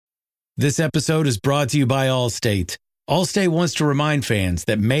This episode is brought to you by Allstate. Allstate wants to remind fans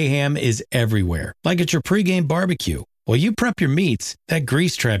that mayhem is everywhere, like at your pregame barbecue. While you prep your meats, that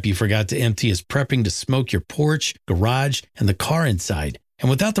grease trap you forgot to empty is prepping to smoke your porch, garage, and the car inside. And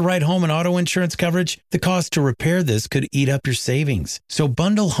without the right home and auto insurance coverage, the cost to repair this could eat up your savings. So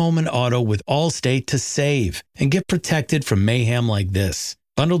bundle home and auto with Allstate to save and get protected from mayhem like this.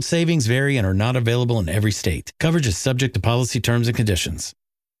 Bundled savings vary and are not available in every state. Coverage is subject to policy terms and conditions.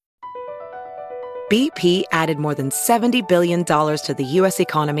 BP added more than $70 billion to the U.S.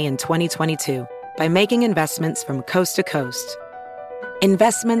 economy in 2022 by making investments from coast to coast.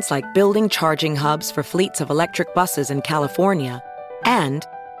 Investments like building charging hubs for fleets of electric buses in California and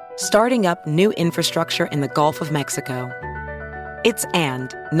starting up new infrastructure in the Gulf of Mexico. It's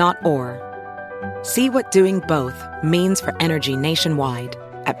and, not or. See what doing both means for energy nationwide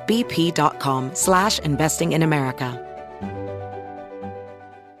at bp.com/investing in America.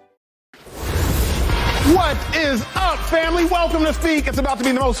 What is up, family? Welcome to Speak. It's about to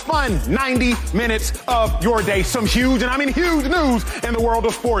be the most fun 90 minutes of your day. Some huge, and I mean huge news in the world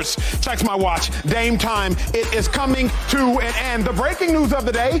of sports. Check my watch. Dame time. It is coming to an end. The breaking news of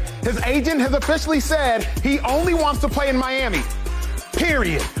the day, his agent has officially said he only wants to play in Miami.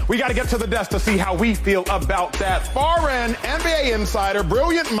 Period. We got to get to the desk to see how we feel about that. Far-end NBA insider,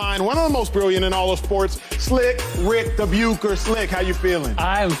 brilliant mind, one of the most brilliant in all of sports, Slick Rick the Bucher. Slick, how you feeling?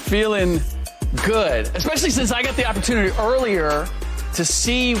 I'm feeling good, especially since I got the opportunity earlier to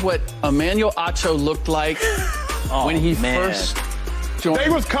see what Emmanuel Acho looked like when he first joined. They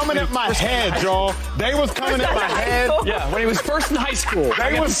was coming at my head, y'all. They was coming at my head. Yeah, when he was first in high school.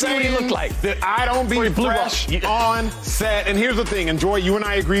 They was saying what he looked like. that I don't be fresh on set. And here's the thing, and Joy, you and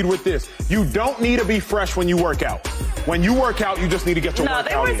I agreed with this. You don't need to be fresh when you work out. When you work out, you just need to get your workout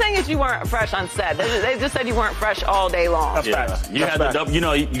in. No, they weren't saying that you weren't fresh on set. They just said you weren't fresh all day long. That's facts. You get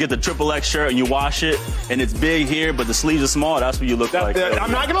the triple X shirt and you wash it, and it's big here, but the sleeves are small. That's what you look like.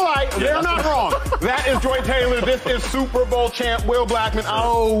 I'm not going to lie. They're not wrong. That is Joy Taylor. This is Super Bowl champ Will Blackman.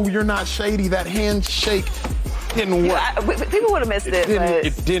 Oh, you're not shady. That handshake didn't work. People would have missed it.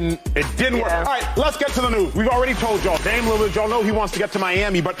 It didn't work. All right, let's get to the news. We've already told y'all. Dame Lillard, y'all know he wants to get to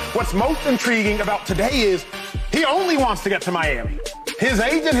Miami, but what's most intriguing about today is he only wants to get to Miami. His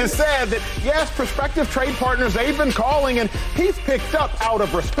agent has said that, yes, prospective trade partners, they've been calling, and he's picked up out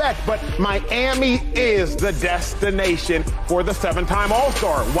of respect, but Miami is the destination for the seven-time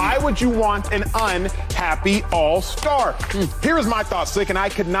All-Star. Why would you want an unhappy All-Star? Here is my thought, Slick, and I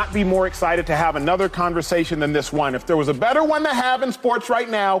could not be more excited to have another conversation than this one. If there was a better one to have in sports right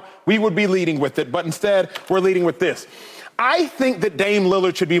now, we would be leading with it, but instead, we're leading with this. I think that Dame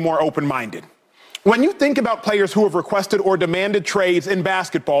Lillard should be more open-minded. When you think about players who have requested or demanded trades in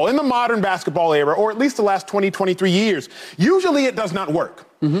basketball, in the modern basketball era, or at least the last 20, 23 years, usually it does not work.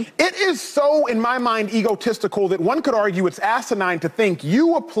 It is so, in my mind, egotistical that one could argue it's asinine to think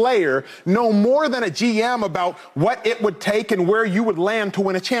you, a player, know more than a GM about what it would take and where you would land to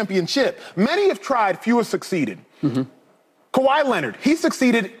win a championship. Many have tried, few have succeeded. Kawhi Leonard, he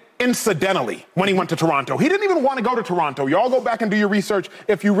succeeded incidentally when he went to Toronto. He didn't even want to go to Toronto. Y'all go back and do your research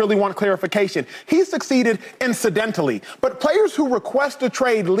if you really want clarification. He succeeded incidentally. But players who request a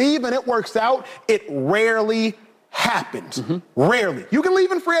trade, leave, and it works out, it rarely happens. Rarely. You can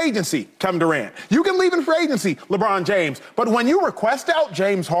leave in free agency, Kevin Durant. You can leave in free agency, LeBron James. But when you request out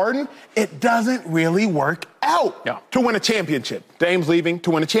James Harden, it doesn't really work out to win a championship. Dame's leaving to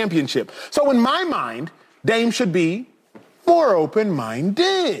win a championship. So in my mind, Dame should be more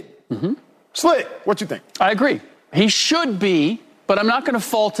open-minded. Slick, what you think? I agree. He should be, but I'm not going to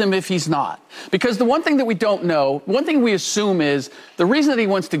fault him if he's not. Because the one thing that we don't know, one thing we assume is the reason that he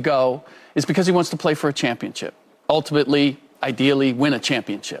wants to go is because he wants to play for a championship. Ultimately, ideally, win a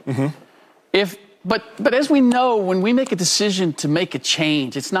championship. But as we know, when we make a decision to make a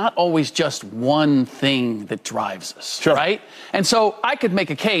change, it's not always just one thing that drives us, right? And so I could make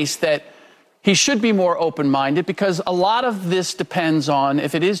a case that he should be more open-minded because a lot of this depends on,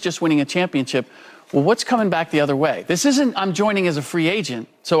 if it is just winning a championship, well, what's coming back the other way? This isn't I'm joining as a free agent,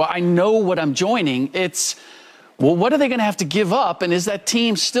 so I know what I'm joining. It's, well, what are they going to have to give up? And is that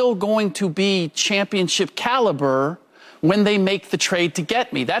team still going to be championship caliber when they make the trade to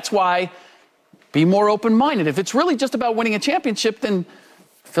get me? That's why be more open-minded. If it's really just about winning a championship, then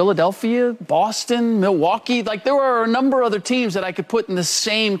Philadelphia, Boston, Milwaukee, like there are a number of other teams that I could put in the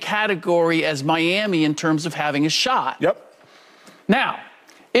same category as Miami in terms of having a shot. Now,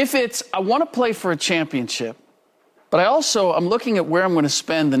 if it's, I want to play for a championship, but I'm looking at where I'm going to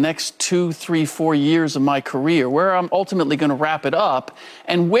spend the next 2, 3, 4 years of my career, where I'm ultimately going to wrap it up,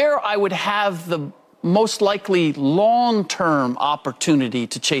 and where I would have the most likely long-term opportunity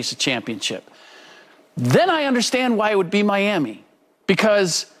to chase a championship, then I understand why it would be Miami.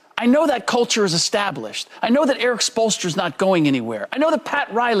 Because I know that culture is established. I know that Eric Spoelstra's not going anywhere. I know that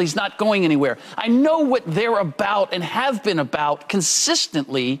Pat Riley's not going anywhere. I know what they're about and have been about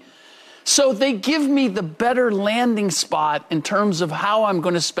consistently. So they give me the better landing spot in terms of how I'm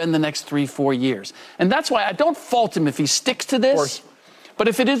going to spend the next 3-4 years. And that's why I don't fault him if he sticks to this. But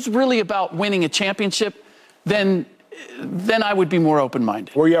if it is really about winning a championship, then I would be more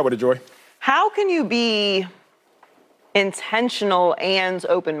open-minded. Where you at with it, Joy? How can you be intentional and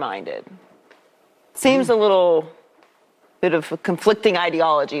open-minded? Seems a little bit of a conflicting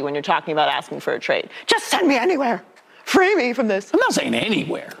ideology when you're talking about asking for a trade. Just send me anywhere. Free me from this. I'm not saying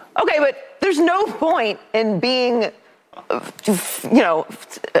anywhere. Okay, but there's no point in being,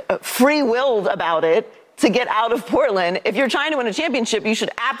 free-willed about it to get out of Portland. If you're trying to win a championship, you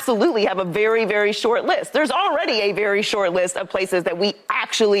should absolutely have a very, very short list. There's already a very short list of places that we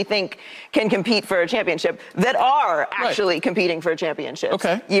actually think can compete for a championship that are actually competing for a championship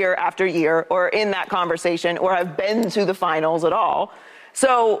year after year, or in that conversation, or have been to the finals at all.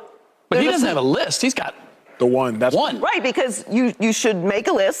 So, but he doesn't have a list. He's got the one. That's one. Right, because you should make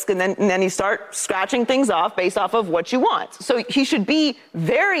a list and then you start scratching things off based off of what you want. So he should be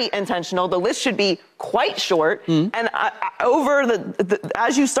very intentional. The list should be quite short. And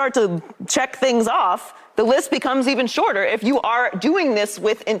as you start to check things off, the list becomes even shorter if you are doing this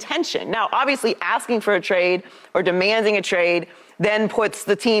with intention. Now, obviously, asking for a trade or demanding a trade then puts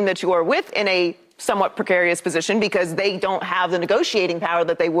the team that you are with in a somewhat precarious position because they don't have the negotiating power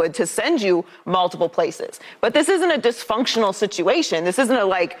that they would to send you multiple places. But this isn't a dysfunctional situation. This isn't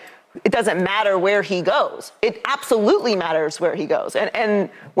it doesn't matter where he goes. It absolutely matters where he goes. And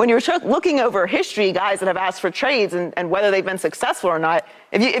when you're looking over history, guys that have asked for trades and whether they've been successful or not,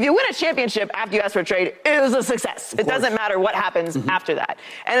 if you win a championship after you ask for a trade, it was a success. It doesn't matter what happens after that.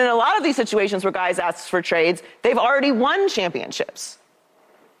 And in a lot of these situations where guys ask for trades, they've already won championships.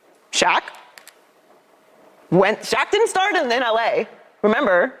 Shaq didn't start in LA.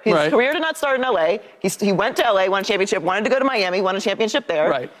 Remember, his career did not start in LA. He went to LA, won a championship, wanted to go to Miami, won a championship there.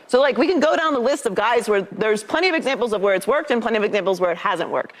 Right. So we can go down the list of guys where there's plenty of examples of where it's worked and plenty of examples where it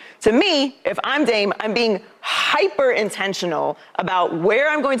hasn't worked. To me, if I'm Dame, I'm being hyper intentional about where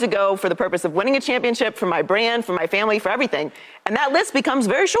I'm going to go for the purpose of winning a championship, for my brand, for my family, for everything. And that list becomes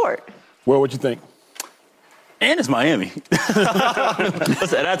very short. Well, what you think? And it's Miami.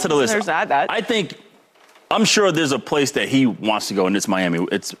 Let's add to the list. There's that. I'm sure there's a place that he wants to go, and it's Miami.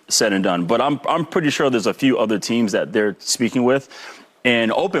 It's said and done. But I'm pretty sure there's a few other teams that they're speaking with.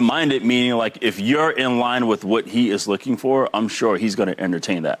 And open-minded, meaning if you're in line with what he is looking for, I'm sure he's going to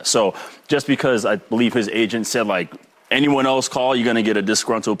entertain that. So just because I believe his agent said, anyone else call, you're going to get a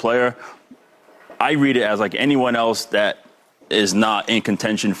disgruntled player, I read it as anyone else that is not in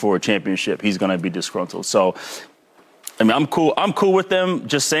contention for a championship, he's going to be disgruntled. So I'm cool with them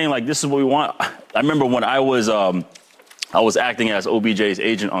just saying this is what we want. I remember when I was acting as OBJ's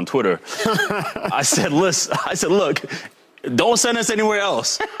agent on Twitter. I said, look, don't send us anywhere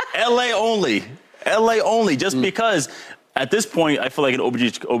else. LA only. Just because at this point, I feel like in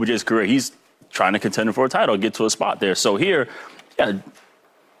OBJ's career, he's trying to contend for a title, get to a spot there. So here, that's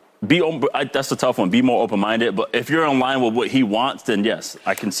a tough one. Be more open-minded. But if you're in line with what he wants, then yes,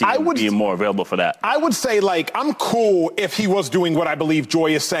 I can see him being more available for that. I would say, I'm cool if he was doing what I believe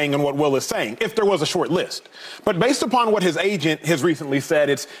Joy is saying and what Will is saying, if there was a short list. But based upon what his agent has recently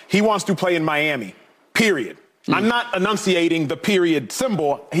said, he wants to play in Miami, period. I'm not enunciating the period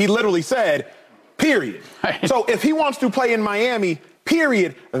symbol. He literally said, period. Right. So if he wants to play in Miami,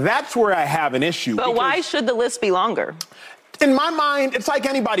 period, that's where I have an issue. But why should the list be longer? In my mind, it's like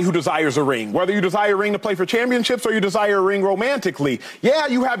anybody who desires a ring. Whether you desire a ring to play for championships or you desire a ring romantically. Yeah,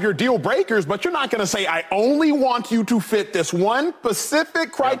 you have your deal breakers, but you're not going to say, I only want you to fit this one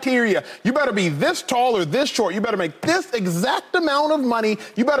specific criteria. You better be this tall or this short. You better make this exact amount of money.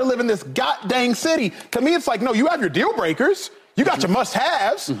 You better live in this god-dang city. To me, it's no, you have your deal breakers. You got your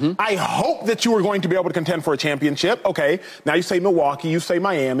must-haves. I hope that you are going to be able to contend for a championship. Okay, now you say Milwaukee, you say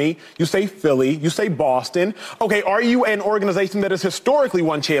Miami, you say Philly, you say Boston. Okay, are you an organization that has historically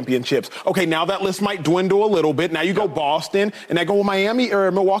won championships? Okay, now that list might dwindle a little bit. Now you go Boston, and I go Miami,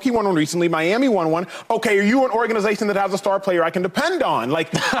 or Milwaukee won one recently, Miami won one. Okay, are you an organization that has a star player I can depend on? I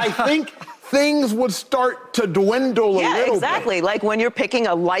think things would start to dwindle a little bit. Yeah, exactly. When you're picking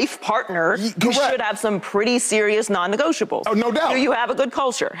a life partner, you should have some pretty serious non-negotiables. Oh, no doubt. Do you have a good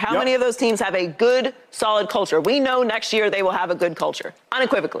culture? How many of those teams have a good, solid culture? We know next year they will have a good culture,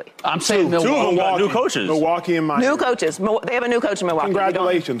 unequivocally. I'm saying Milwaukee. New coaches. Milwaukee and Miami. New coaches. They have a new coach in Milwaukee.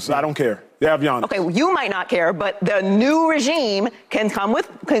 Congratulations. I don't care. They have Giannis. Okay, well, you might not care, but the new regime can come with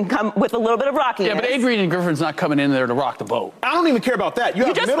a little bit of rockiness. Yeah, but Adrian Griffin's not coming in there to rock the boat. I don't even care about that.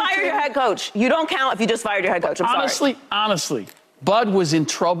 You just fired your head coach. You don't count if you just fired your head coach. I'm sorry. Honestly, Bud was in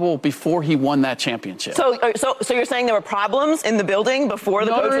trouble before he won that championship. So you're saying there were problems in the building before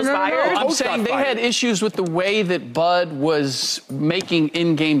the coach was fired? No. I'm saying they had issues with the way that Bud was making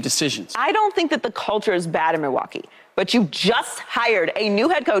in-game decisions. I don't think that the culture is bad in Milwaukee. But you just hired a new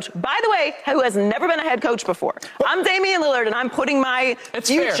head coach, by the way, who has never been a head coach before. I'm Damian Lillard, and I'm putting my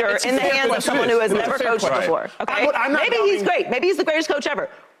future in the hands of someone who has never coached before. Okay? Maybe he's great. Maybe he's the greatest coach ever.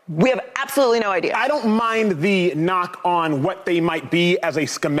 We have absolutely no idea. I don't mind the knock on what they might be as a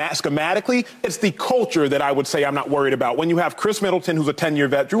schematically. It's the culture that I would say I'm not worried about. When you have Chris Middleton, who's a 10-year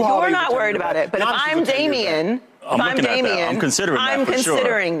vet, Drew Holiday. You're not worried about it. But if I'm Damian, I'm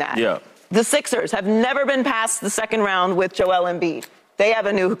considering that. Yeah. The Sixers have never been past the second round with Joel Embiid. They have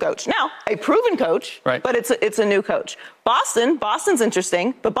a new coach. Now, a proven coach, right, but it's a new coach. Boston's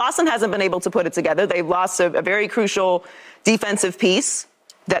interesting, but Boston hasn't been able to put it together. They've lost a very crucial defensive piece.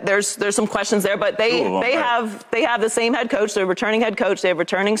 That there's some questions there, but they have the same head coach. They're a returning head coach. They have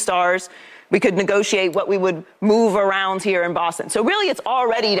returning stars. We could negotiate what we would move around here in Boston. So really, it's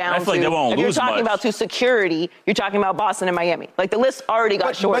already down to, if you're talking about to security, you're talking about Boston and Miami. Like, the list already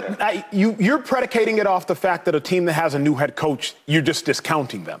got shorter. But you're predicating it off the fact that a team that has a new head coach, you're just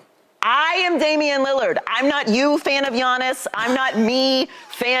discounting them. I am Damian Lillard. I'm not you, fan of Giannis. I'm not me,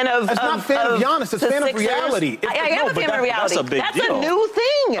 fan of It's not fan of Giannis. It's fan of reality. I am a fan of reality. That's a new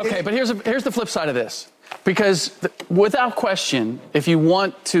thing. Okay, but here's the flip side of this. Because without question, if you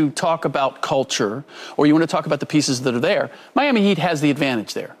want to talk about culture or you want to talk about the pieces that are there, Miami Heat has the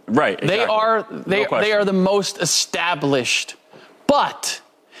advantage there. Right. Exactly. They are the most established. But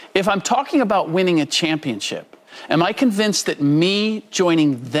if I'm talking about winning a championship, am I convinced that me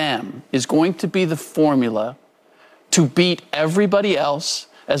joining them is going to be the formula to beat everybody else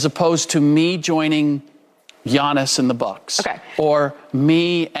as opposed to me joining Giannis and the Bucks? Okay. Or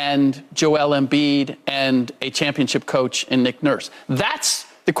me and Joel Embiid and a championship coach in Nick Nurse? That's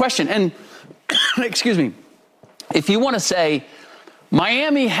the question. And, excuse me, if you want to say,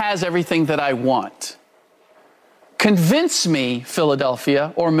 Miami has everything that I want, convince me,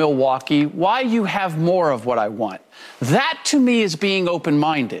 Philadelphia or Milwaukee, why you have more of what I want. That, to me, is being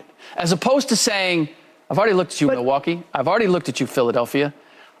open-minded, as opposed to saying, I've already looked at you, Milwaukee. I've already looked at you, Philadelphia.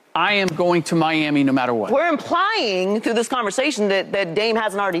 I am going to Miami no matter what. We're implying through this conversation that Dame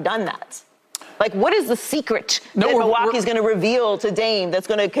hasn't already done that. Like, what is the secret that Milwaukee's going to reveal to Dame that's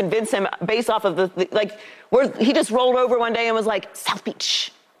going to convince him based off of he just rolled over one day and was like, South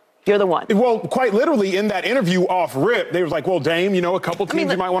Beach. You're the one. Well, quite literally in that interview off rip, they was like, well, Dame, a couple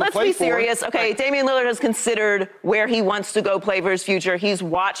teams you might want to play for. Let's be serious. Okay, Damian Lillard has considered where he wants to go play for his future. He's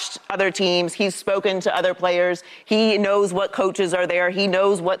watched other teams. He's spoken to other players. He knows what coaches are there. He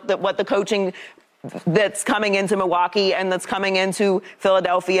knows what the coaching that's coming into Milwaukee and that's coming into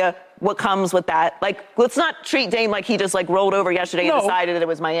Philadelphia, what comes with that. Like, let's not treat Dame like he just rolled over yesterday and decided that it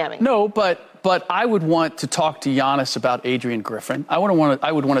was Miami. No, but I would want to talk to Giannis about Adrian Griffin. I would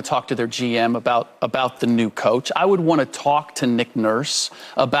want to talk to their GM about the new coach. I would want to talk to Nick Nurse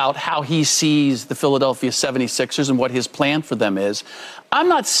about how he sees the Philadelphia 76ers and what his plan for them is. I'm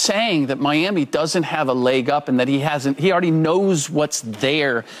not saying that Miami doesn't have a leg up and that he already knows what's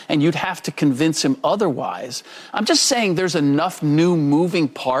there and you'd have to convince him otherwise. I'm just saying there's enough new moving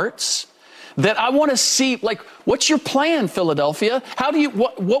parts that I want to see, what's your plan, Philadelphia?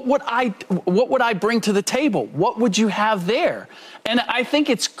 What would I bring to the table? What would you have there? And I think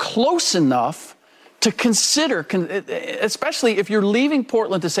it's close enough to consider, especially if you're leaving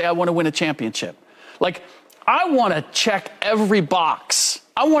Portland to say, I want to win a championship. I want to check every box.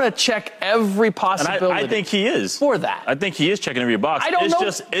 I want to check every possibility. And I think he is. For that. I think he is checking every box. I don't know.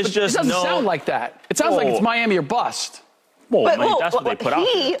 It doesn't sound like that. It sounds like it's Miami or bust. That's what they put out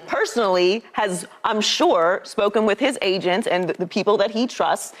there. He personally has, I'm sure, spoken with his agent and the people that he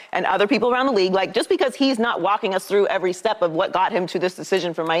trusts and other people around the league. Just because he's not walking us through every step of what got him to this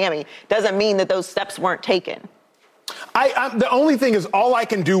decision for Miami doesn't mean that those steps weren't taken. The only thing is, all I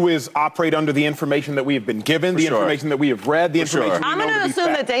can do is operate under the information that we have been given, information that we have read, the information. I'm going to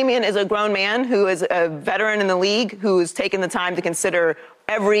assume that Damian is a grown man who is a veteran in the league who has taken the time to consider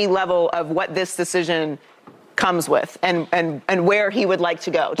every level of what this decision comes with and where he would like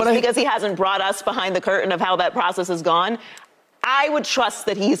to go. Just because he hasn't brought us behind the curtain of how that process has gone, I would trust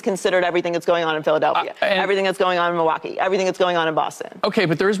that he's considered everything that's going on in Philadelphia, everything that's going on in Milwaukee, everything that's going on in Boston. Okay,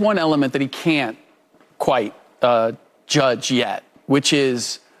 but there is one element that he can't quite judge yet, which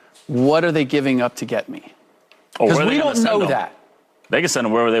is, what are they giving up to get me? Because we don't know that. They can send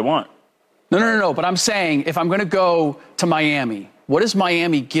him wherever they want. No. But I'm saying if I'm going to go to Miami, what is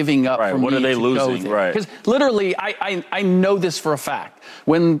Miami giving up for me? What are they to losing? Go there? Right. Because literally, I know this for a fact.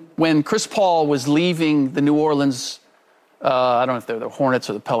 When Chris Paul was leaving the New Orleans, I don't know if they were the Hornets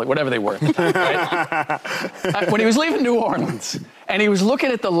or the Pelicans, whatever they were. Right? When he was leaving New Orleans and he was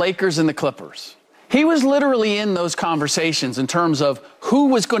looking at the Lakers and the Clippers, he was literally in those conversations in terms of who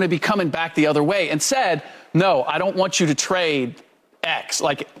was going to be coming back the other way and said, no, I don't want you to trade X.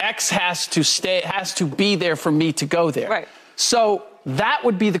 Like X has to be there for me to go there. Right. So that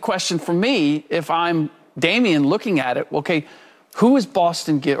would be the question for me if I'm Damian looking at it. Okay, who is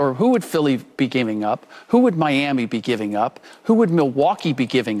Boston or who would Philly be giving up? Who would Miami be giving up? Who would Milwaukee be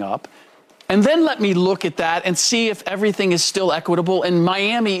giving up? And then let me look at that and see if everything is still equitable and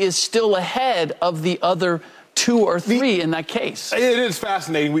Miami is still ahead of the other 2 or 3 in that case. It is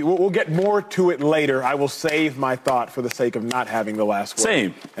fascinating. We'll get more to it later. I will save my thought for the sake of not having the last word.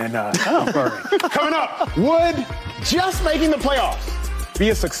 Same. And coming up, would just making the playoffs be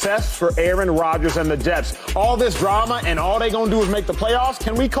a success for Aaron Rodgers and the Jets? All this drama and all they gonna do is make the playoffs?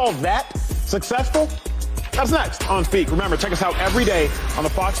 Can we call that successful? That's next on Speak. Remember, check us out every day on the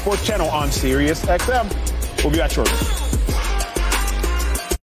Fox Sports channel on Sirius XM. We'll be back shortly.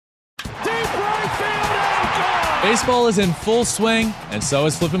 Baseball is in full swing, and so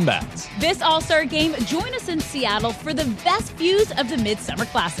is flipping bats. This All-Star Game, join us in Seattle for the best views of the Midsummer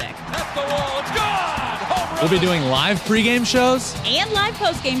Classic. At the wall, it's gone! We'll be doing live pregame shows and live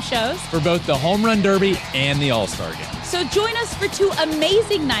postgame shows for both the Home Run Derby and the All-Star Game. So join us for 2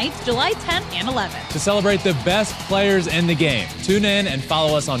 amazing nights, July 10th and 11th. To celebrate the best players in the game, tune in and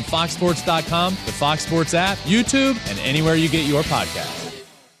follow us on foxsports.com, the Fox Sports app, YouTube, and anywhere you get your podcasts.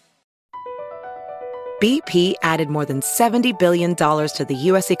 BP added more than $70 billion to the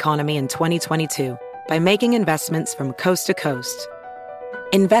U.S. economy in 2022 by making investments from coast to coast.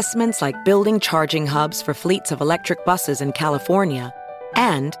 Investments like building charging hubs for fleets of electric buses in California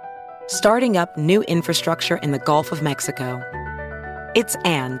and starting up new infrastructure in the Gulf of Mexico. It's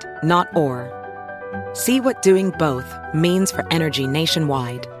and, not or. See what doing both means for energy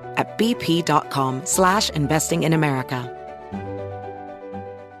nationwide at bp.com/investing in America.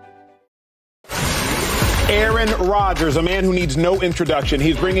 Aaron Rodgers, a man who needs no introduction.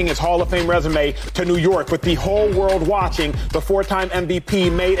 He's bringing his Hall of Fame resume to New York with the whole world watching. The 4-time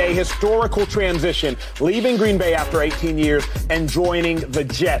MVP made a historical transition, leaving Green Bay after 18 years and joining the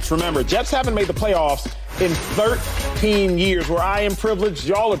Jets. Remember, Jets haven't made the playoffs in 13 years, where I am privileged,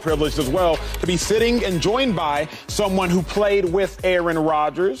 y'all are privileged as well, to be sitting and joined by someone who played with Aaron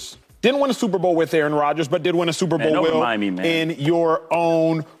Rodgers. Didn't win a Super Bowl with Aaron Rodgers, but did win a Super Bowl in your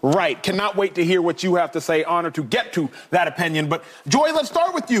own right. Cannot wait to hear what you have to say. Honored to get to that opinion. But, Joy, let's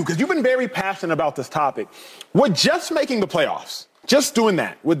start with you, because you've been very passionate about this topic. Would just making the playoffs, just doing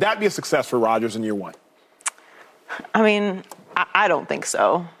that, would that be a success for Rodgers in year one? I mean, I don't think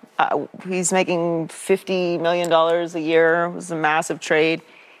so. He's making $50 million a year. It was a massive trade.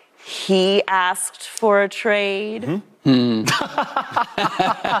 He asked for a trade. To the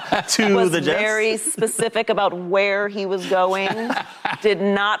Jets. Was very specific about where he was going. Did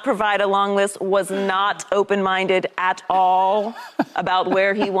not provide a long list. Was not open-minded at all about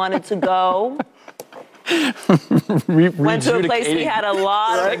where he wanted to go. Went to a place we had a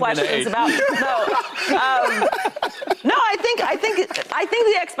lot of questions about. No, I think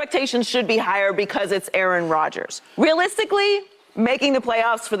the expectations should be higher because it's Aaron Rodgers. Realistically, making the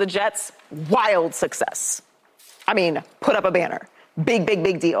playoffs for the Jets, wild success. I mean, put up a banner. Big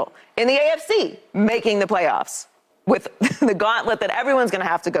deal. In the AFC, making the playoffs with the gauntlet that everyone's going to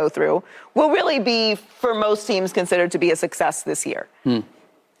have to go through will really be, for most teams, considered to be a success this year.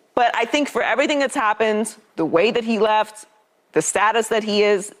 But I think for everything that's happened, the way that he left, the status that he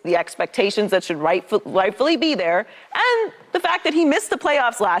is, the expectations that should rightfully be there, and the fact that he missed the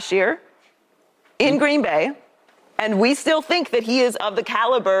playoffs last year in Green Bay, and we still think that he is of the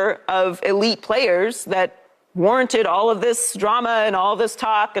caliber of elite players that warranted all of this drama and all this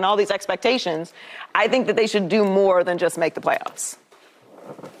talk and all these expectations. I think that they should do more than just make the playoffs.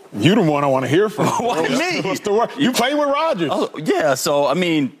 You're the one I want to hear from. Why me? What's the word? You playing with Rodgers. Oh, yeah, so, I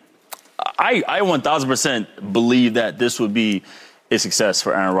mean, I 1,000% believe that this would be a success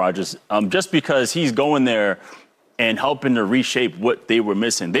for Aaron Rodgers, just because he's going there and helping to reshape what they were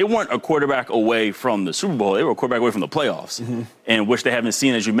missing. They weren't a quarterback away from the Super Bowl. They were a quarterback away from the playoffs, and which they haven't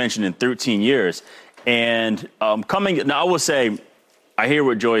seen, as you mentioned, in 13 years. And now I will say, I hear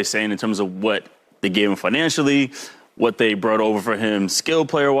what Joy is saying in terms of what they gave him financially, what they brought over for him skill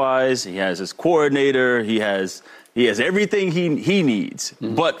player-wise. He has his coordinator. He has everything he needs.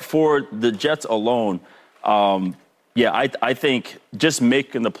 But for the Jets alone, Yeah, I think just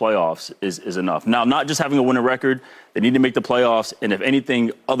making the playoffs is enough. Now, not just having a winning record. They need to make the playoffs, and if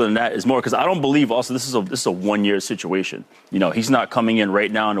anything other than that is more, because I don't believe also this is a one-year situation. You know, he's not coming in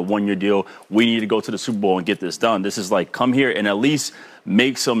right now in a one-year deal. We need to go to the Super Bowl and get this done. This is like come here and at least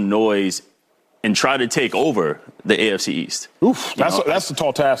make some noise and try to take over the AFC East. Oof, that's a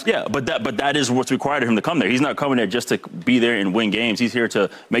tall task. Yeah, but that is what's required of him to come there. He's not coming there just to be there and win games. He's here to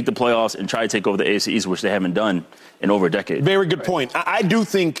make the playoffs and try to take over the AFC East, which they haven't done in over a decade. Very good point. I do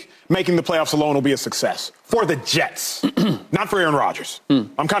think making the playoffs alone will be a success for the Jets, not for Aaron Rodgers.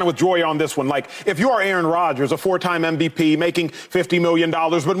 I'm kind of with Joy on this one. Like, if you are Aaron Rodgers, a four-time MVP, making $50 million,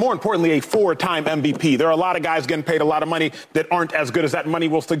 but more importantly, a four-time MVP, there are a lot of guys getting paid a lot of money that aren't as good as that money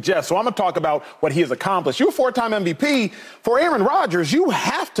will suggest. So I'm going to talk about what he has accomplished. You're a four-time MVP. For Aaron Rodgers, you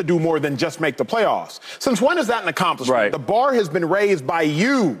have to do more than just make the playoffs. Since when is that an accomplishment? Right. The bar has been raised by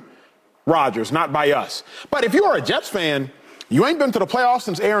you, Rodgers, not by us. But if you are a Jets fan, you ain't been to the playoffs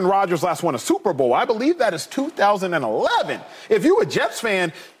since Aaron Rodgers last won a Super Bowl. I believe that is 2011. If you're a Jets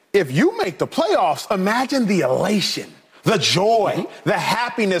fan, if you make the playoffs, imagine the elation, the joy, the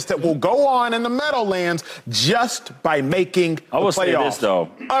happiness that will go on in the Meadowlands just by making the playoffs. I will say this, though.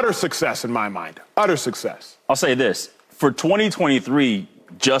 Utter success in my mind. Utter success. I'll say this. For 2023,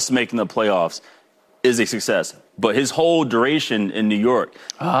 just making the playoffs is a success. But his whole duration in New York,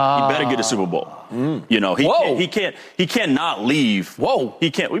 he better get a Super Bowl. You know, he cannot leave. Whoa.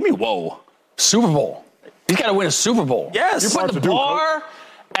 He can't. What do you mean, whoa? Super Bowl. He's got to win a Super Bowl. Yes. You're putting the bar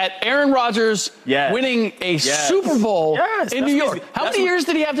at Aaron Rodgers winning a Super Bowl in New York. How many years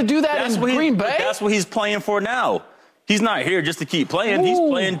did he have to do that in Green Bay? That's what he's playing for now. He's not here just to keep playing. Ooh. He's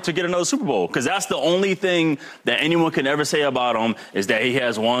playing to get another Super Bowl because that's the only thing that anyone can ever say about him is that he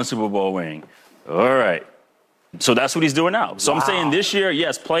has one Super Bowl ring. All right. So that's what he's doing now. So I'm saying this year,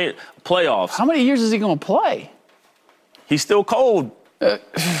 yes, playoffs. How many years is he going to play? He's still cold.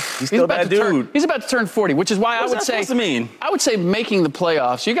 He's still that dude. He's about to turn 40, which is why I would say. I would say making the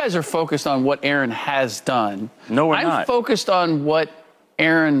playoffs. You guys are focused on what Aaron has done. No, we're not. I'm focused on what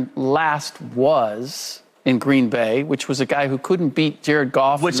Aaron last was in Green Bay, which was a guy who couldn't beat Jared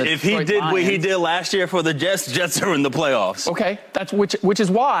Goff. Which, if he did what he did last year for the Jets are in the playoffs. Okay, that's which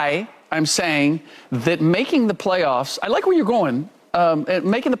is why I'm saying that making the playoffs. I like where you're going.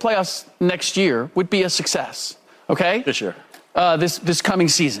 Making the playoffs next year would be a success. Okay, this year. This coming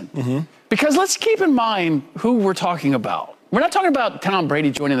season. Because let's keep in mind who we're talking about. We're not talking about Tom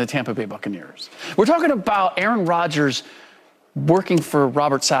Brady joining the Tampa Bay Buccaneers. We're talking about Aaron Rodgers working for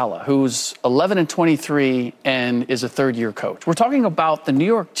Robert Saleh, who's 11-23 and is a third-year coach. We're talking about the New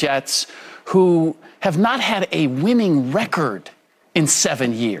York Jets, who have not had a winning record in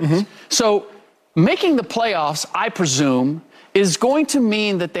 7 years. So making the playoffs, I presume, is going to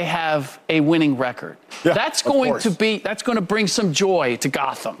mean that they have a winning record. Yeah, that's going to bring some joy to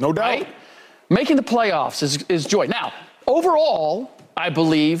Gotham. No doubt. Right? Making the playoffs is joy. Now, overall, I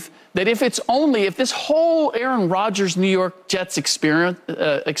believe that if this whole Aaron Rodgers New York Jets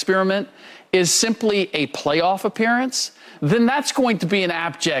experiment is simply a playoff appearance, then that's going to be an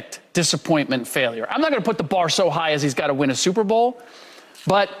abject disappointment failure. I'm not going to put the bar so high as he's got to win a Super Bowl,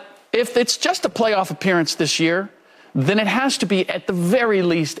 but if it's just a playoff appearance this year, then it has to be at the very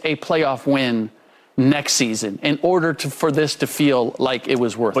least a playoff win next season in order for this to feel like it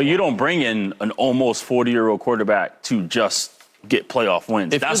was worth it. But you don't bring in an almost 40-year-old quarterback to just get playoff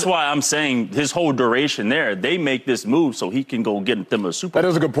wins. That's why I'm saying his whole duration there, they make this move so he can go get them a Super Bowl. That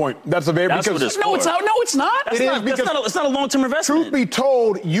is a good point. That's a very No, it's not. It's not a long-term investment. Truth be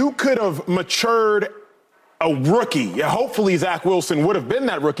told, you could have matured a rookie. Yeah, hopefully Zach Wilson would have been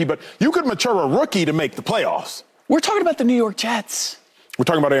that rookie, but you could mature a rookie to make the playoffs. We're talking about the New York Jets. We're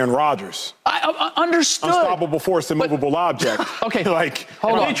talking about Aaron Rodgers. I understood. Unstoppable force, immovable object. Okay. If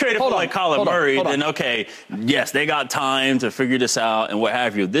they traded for Kyler Murray, then okay, yes, they got time to figure this out and what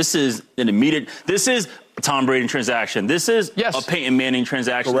have you. This is an immediate. This is a Tom Brady transaction. This is a Peyton Manning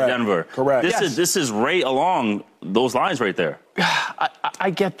transaction in Denver. Correct. This is right along those lines right there. I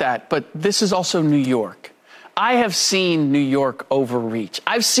get that, but this is also New York. I have seen New York overreach.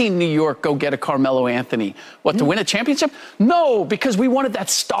 I've seen New York go get a Carmelo Anthony. What, to win a championship? No, because we wanted that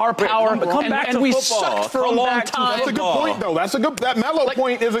star power, and we sucked for a long time. That's a good point, though. That Melo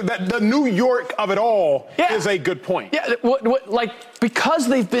point is that the New York of it all is a good point. Yeah, because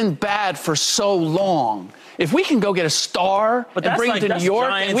they've been bad for so long, if we can go get a star and bring it to New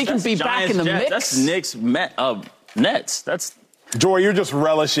York, and we can be back in the mix. That's Knicks, Nets. That's... Joy, you're just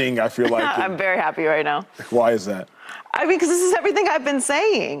relishing, I feel like. I'm very happy right now. Why is that? I mean, because this is everything I've been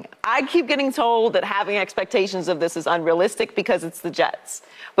saying. I keep getting told that having expectations of this is unrealistic because it's the Jets.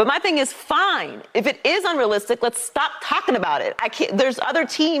 But my thing is, fine. If it is unrealistic, let's stop talking about it. There's other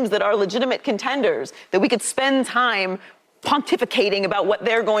teams that are legitimate contenders that we could spend time pontificating about what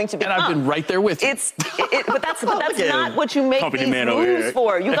they're going to become. And I've been right there with you. But that's not what you make these moves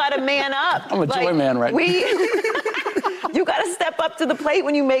for. You got to man up. I'm a joy man right now. You got to step up to the plate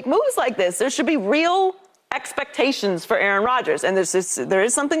when you make moves like this. There should be real expectations for Aaron Rodgers. And there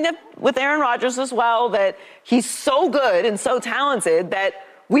is something that with Aaron Rodgers as well, that he's so good and so talented that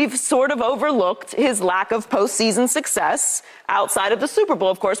we've sort of overlooked his lack of postseason success outside of the Super Bowl,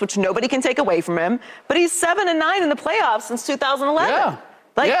 of course, which nobody can take away from him. But he's 7-9 in the playoffs since 2011.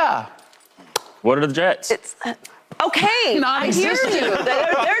 Yeah. What are the Jets? It's okay. I hear you.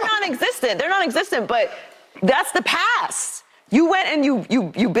 They're non-existent. They're non-existent, but that's the past. You went and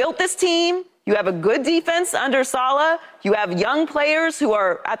you built this team. You have a good defense under Saleh. You have young players who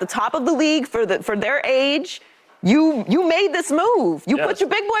are at the top of the league for their age. You made this move. You put your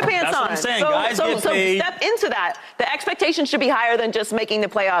big boy pants on. That's what I'm saying. Guys get paid. So step into that. The expectation should be higher than just making the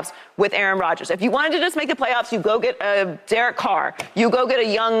playoffs with Aaron Rodgers. If you wanted to just make the playoffs, you go get a Derek Carr. You go get a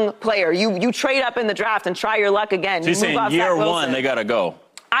young player. You trade up in the draft and try your luck again. So you're saying year one, they got to go.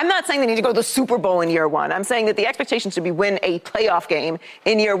 I'm not saying they need to go to the Super Bowl in year one. I'm saying that the expectation should be win a playoff game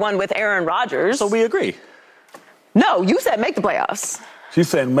in year one with Aaron Rodgers. So we agree. No, you said make the playoffs. She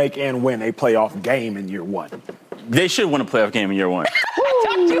said make and win a playoff game in year one. They should win a playoff game in year one.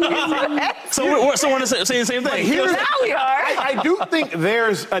 So we're saying the same thing. Now we are. I do think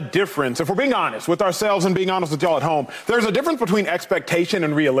there's a difference, if we're being honest with ourselves and being honest with y'all at home, there's a difference between expectation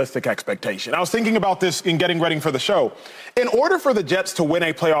and realistic expectation. I was thinking about this in getting ready for the show. In order for the Jets to win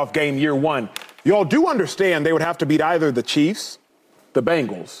a playoff game year one, y'all do understand they would have to beat either the Chiefs, the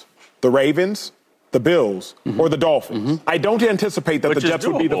Bengals, the Ravens, the Bills, or the Dolphins. I don't anticipate that the Jets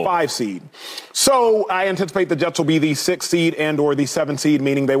would be the 5 seed. So I anticipate the Jets will be the 6 seed and or the 7 seed,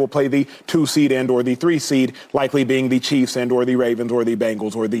 meaning they will play the 2 seed and or the 3 seed, likely being the Chiefs and or the Ravens or the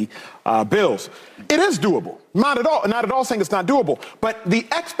Bengals or the Bills. It is doable. Not at all saying it's not doable. But the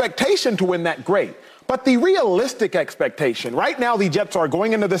expectation to win that, great. But the realistic expectation, right now the Jets are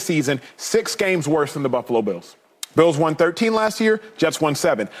going into the season 6 games worse than the Buffalo Bills. Bills won 13 last year. Jets won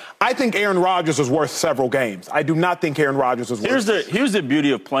 7. I think Aaron Rodgers is worth several games. I do not think Aaron Rodgers is worth Here's the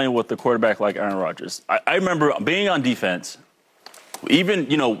beauty of playing with the quarterback like Aaron Rodgers. I remember being on defense. Even,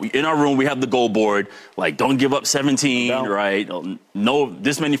 in our room, we have the goal board. Like, don't give up 17, right? No,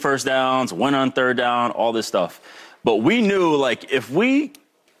 this many first downs, 1 on 3rd down, all this stuff. But we knew, like, if we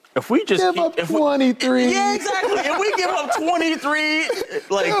just give up 23. Yeah, exactly. If we give up 23,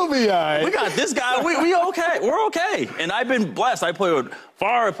 like, he'll be all right. We got this guy. We okay. We're okay. And I've been blessed. I play with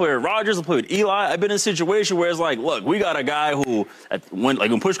Favre, I play with Rodgers, I play with Eli. I've been in a situation where it's like, look, we got a guy who, when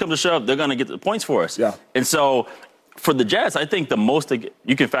push comes to shove, they're gonna get the points for us. Yeah. And so, for the Jets, I think the most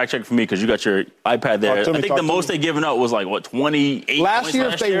you can fact check for me because you got your iPad there. I think the most they given up was 28. Last year,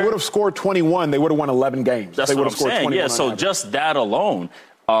 if they would have scored 21, they would have won 11 games. That's what I'm saying. Yeah. So just that alone.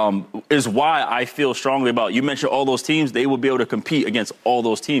 Is why I feel strongly about, you mentioned all those teams, they will be able to compete against all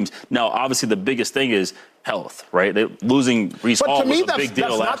those teams. Now, obviously, the biggest thing is health, right? Losing Breece Hall was a big deal.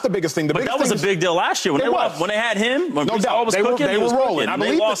 That's not the biggest thing. But that was a big deal last year. When they had him, when Breece Hall was cooking, they were rolling. I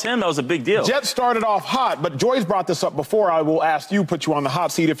believe they lost him, that was a big deal. Jets started off hot, but Joy's brought this up before. I will ask you, put you on the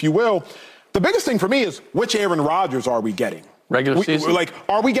hot seat, if you will. The biggest thing for me is, which Aaron Rodgers are we getting? Regular season?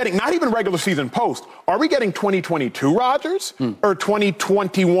 Are we getting, not even regular season post, are we getting 2022 Rodgers or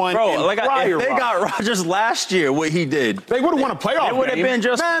 2021 if they got Rodgers last year, what he did. They would have won a playoff game. It would have been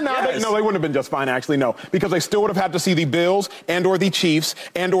just fine. They wouldn't have been just fine, actually, no. Because they still would have had to see the Bills and or the Chiefs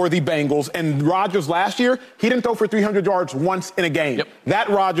and or the Bengals. And Rodgers last year, he didn't throw for 300 yards once in a game. Yep. That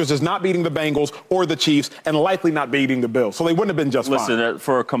Rodgers is not beating the Bengals or the Chiefs and likely not beating the Bills. So they wouldn't have been just fine. Listen,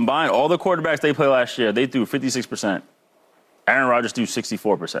 for a combined, all the quarterbacks they played last year, they threw 56%. Aaron Rodgers threw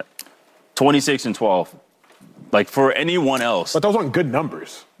 64%, 26 and 12. Like, for anyone else. But those aren't good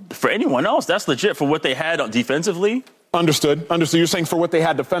numbers. For anyone else, that's legit. For what they had defensively. Understood. You're saying for what they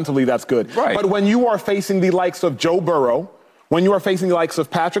had defensively, that's good. Right. But when you are facing the likes of Joe Burrow, when you are facing the likes of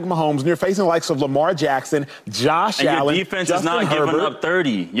Patrick Mahomes, and you're facing the likes of Lamar Jackson, Josh Allen, your defense Justin is not Herbert, giving up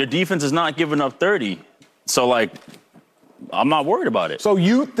 30. Your defense is not giving up 30. So, I'm not worried about it. So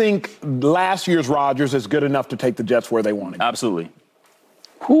you think last year's Rodgers is good enough to take the Jets where they want to go? Absolutely.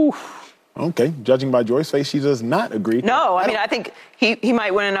 Whew. Okay, judging by Joy's face, she does not agree. No, I mean, I think he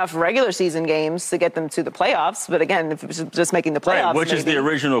might win enough regular season games to get them to the playoffs. But again, if it was just making the playoffs, right, which is the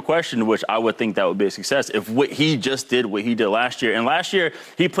original question, which I would think that would be a success. If what he just did what he did last year, and last year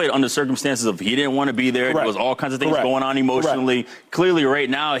he played under circumstances of he didn't want to be there. Correct. There was all kinds of things going on emotionally. Correct. Clearly, right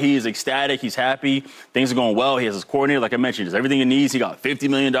now he is ecstatic. He's happy. Things are going well. He has his coordinator, like I mentioned, does everything he needs. He got $50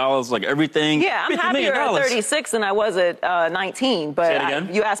 million, like everything. Yeah, I'm happier at 36 than I was at 19.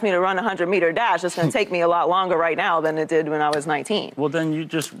 But you asked me to run a 100-meter dash. It's going to take me a lot longer right now than it did when I was 19. Well, then you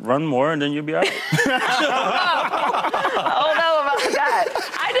just run more and then you'll be all right. I don't know about that.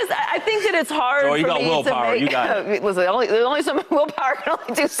 I think that it's hard for me to make. Willpower. You got it. Listen, only some willpower can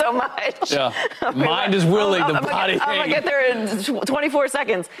only do so much. Yeah. Mind is willing, the body ain't. I'm going to get there in 24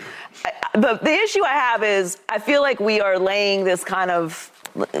 seconds. The issue I have is I feel like we are laying this kind of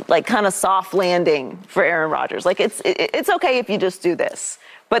soft landing for Aaron Rodgers. Like, it's okay if you just do this.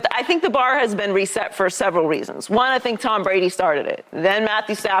 But I think the bar has been reset for several reasons. One, I think Tom Brady started it. Then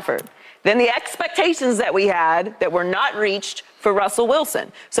Matthew Stafford. Then the expectations that we had that were not reached for Russell Wilson.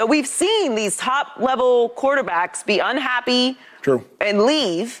 So we've seen these top-level quarterbacks be unhappy and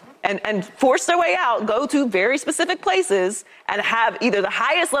leave and force their way out, go to very specific places, and have either the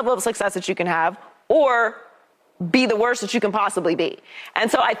highest level of success that you can have or be the worst that you can possibly be. And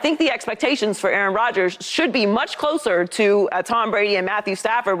so I think the expectations for Aaron Rodgers should be much closer to Tom Brady and Matthew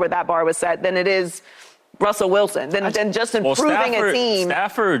Stafford, where that bar was set, than it is Russell Wilson, than just improving a team.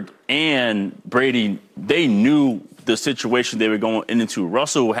 Stafford and Brady, they knew the situation they were going into.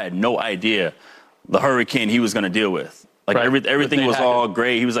 Russell had no idea the hurricane he was going to deal with. Like everything was all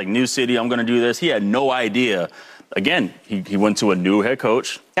great. He was like, new city, I'm going to do this. He had no idea. Again, he went to a new head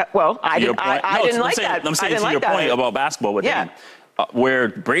coach. Well, I didn't like that. I'm saying to your point about basketball with him, where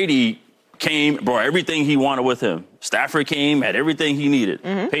Brady came, brought everything he wanted with him. Stafford came, had everything he needed.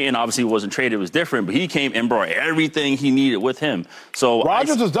 Peyton obviously wasn't traded, it was different, but he came and brought everything he needed with him. So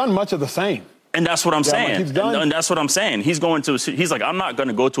Rodgers has done much of the same. And that's what I'm saying. And that's what I'm saying. He's like, I'm not going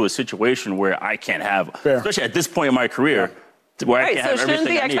to go to a situation where I can't have, especially at this point in my career, where I can't have everything I needed. So shouldn't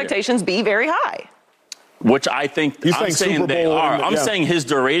the expectations be very high? Which I think I'm saying they are. I'm saying his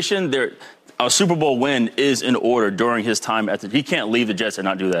duration, a Super Bowl win is in order during his time he can't leave the Jets and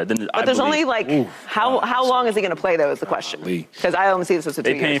not do that. But there's only how long is he going to play, though, is the question. Because I only see this as a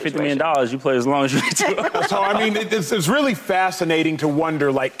 2 year situation. They paying $50 million. You play as long as you need to. So, I mean, it's really fascinating to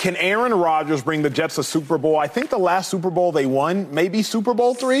wonder, can Aaron Rodgers bring the Jets a Super Bowl? I think the last Super Bowl they won, maybe Super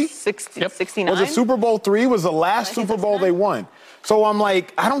Bowl III? 69? Was it Super Bowl III was the last Super Bowl they won? So I'm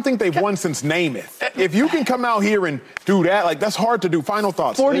like, I don't think they've won since Namath. If you can come out here and do that, that's hard to do. Final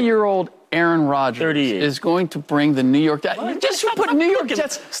thoughts. 40-year-old Aaron Rodgers is going to bring the New York Jets. Just put New York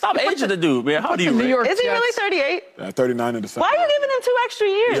Jets. Stop aging the dude, man. How do you? Is he really 38? 39 in December. Why are you giving him 2 extra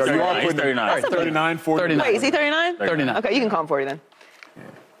years? You are putting 39. 39, 40. 39. Wait, is he 39? 39. Okay, you can call him 40 then.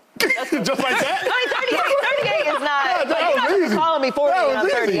 Just like that? I mean, 38 is not. You're not calling me 40 and I'm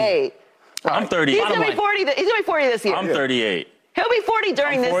 38. I'm 30. He's going to be 40. He's going to be 40 this year. I'm 38. He'll be 40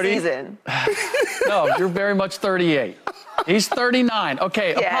 during this season. No, you're very much 38. He's 39.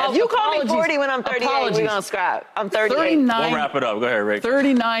 Okay. Yeah, if you call me 40 when I'm 38, we're going to scrap. I'm 38. 39, we'll wrap it up. Go ahead, Rick.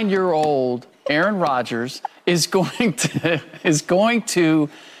 39-year-old Aaron Rodgers is going to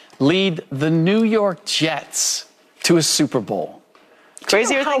lead the New York Jets to a Super Bowl.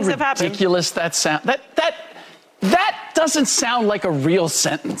 Crazier things have happened. How ridiculous that sounds. That doesn't sound like a real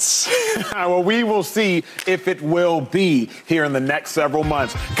sentence. Well, we will see if it will be here in the next several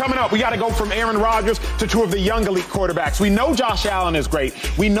months. Coming up, we got to go from Aaron Rodgers to 2 of the young elite quarterbacks. We know Josh Allen is great.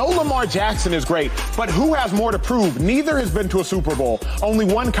 We know Lamar Jackson is great. But who has more to prove? Neither has been to a Super Bowl. Only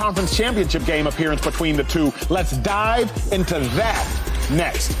one conference championship game appearance between the two. Let's dive into that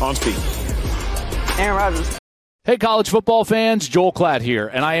next on Speed. Aaron Rodgers. Hey, college football fans, Joel Klatt here,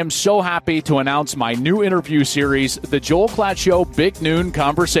 and I am so happy to announce my new interview series, The Joel Klatt Show Big Noon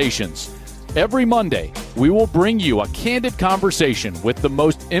Conversations. Every Monday, we will bring you a candid conversation with the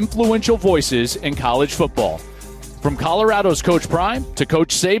most influential voices in college football. From Colorado's Coach Prime to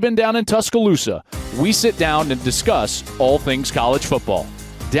Coach Saban down in Tuscaloosa, we sit down and discuss all things college football.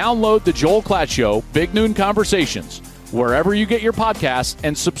 Download The Joel Klatt Show Big Noon Conversations wherever you get your podcasts,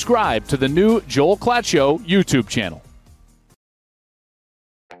 and subscribe to the new Joel Klatt Show YouTube channel.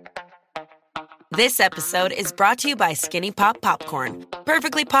 This episode is brought to you by Skinny Pop Popcorn.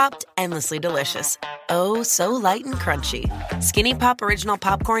 Perfectly popped, endlessly delicious. Oh, so light and crunchy. Skinny Pop Original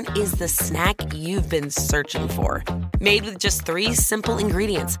Popcorn is the snack you've been searching for. Made with just 3 simple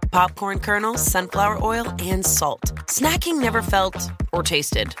ingredients: popcorn kernels, sunflower oil, and salt. Snacking never felt or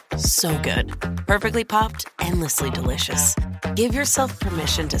tasted so good. Perfectly popped, endlessly delicious. Give yourself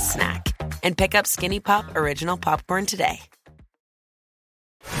permission to snack. and pick up Skinny Pop Original Popcorn today.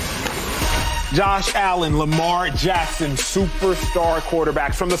 Josh Allen, Lamar Jackson, superstar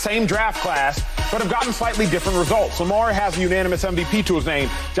quarterbacks from the same draft class, but have gotten slightly different results. Lamar has a unanimous MVP to his name.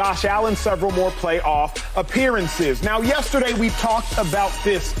 Josh Allen, several more playoff appearances. Now, yesterday we talked about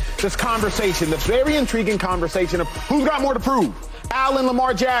this conversation, the very intriguing conversation of who's got more to prove. Allen,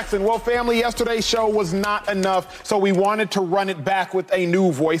 Lamar Jackson. Well, family, yesterday's show was not enough, so we wanted to run it back with a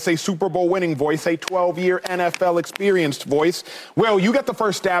new voice, a Super Bowl winning voice, a 12-year NFL experienced voice. Well, you get the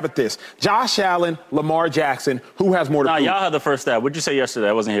first stab at this. Josh Allen, Lamar Jackson, who has more to prove? Y'all had the first stab. What'd you say yesterday?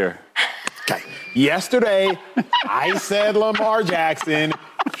 I wasn't here. Okay. Yesterday, I said Lamar Jackson.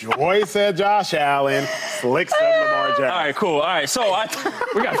 Joy said Josh Allen. Slick said Lamar Jackson. All right, cool. All right, so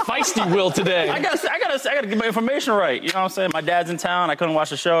We got feisty Will today. I gotta get my information right. You know what I'm saying? My dad's in town. I couldn't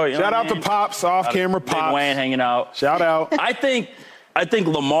watch the show. You know Shout out to Pops, off-camera Pops. Big Wayne hanging out. Shout out. I think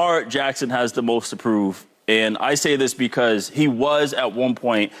Lamar Jackson has the most to prove, and I say this because he was at one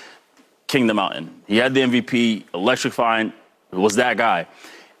point King of the Mountain. He had the MVP, electrifying, was that guy.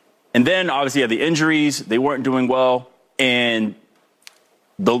 And then, obviously, he had the injuries. They weren't doing well. And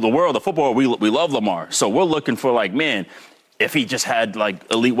the world, the football, we love Lamar. So we're looking for, like, man, if he just had, like,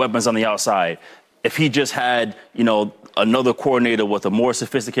 elite weapons on the outside, if he just had, you know, another coordinator with a more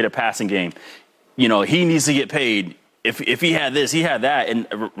sophisticated passing game, you know, he needs to get paid. If he had this, he had that.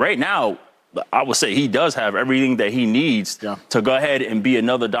 And right now, I would say he does have everything that he needs to go ahead and be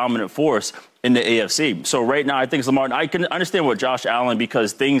another dominant force in the AFC. So right now, I think it's Lamar. I can understand what Josh Allen,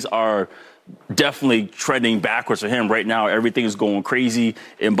 because things are definitely trending backwards for him right now. Everything is going crazy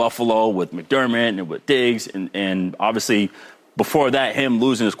in Buffalo with McDermott and with Diggs. And obviously, before that, him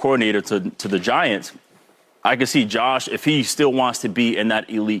losing his coordinator to the Giants. I can see Josh, if he still wants to be in that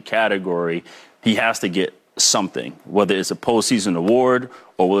elite category, he has to get something, whether it's a postseason award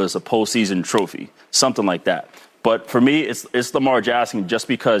or whether it's a postseason trophy, something like that. But for me, it's Lamar Jackson, just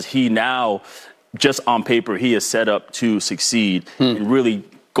because he now, just on paper, he is set up to succeed and really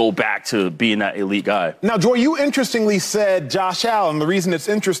go back to being that elite guy. Now, Joy, you interestingly said Josh Allen. The reason it's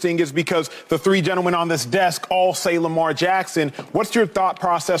interesting is because the three gentlemen on this desk all say Lamar Jackson. What's your thought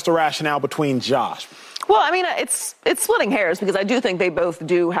process or rationale between Josh? Well, I mean, it's splitting hairs, because I do think they both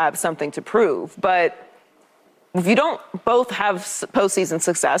do have something to prove. But if you don't both have postseason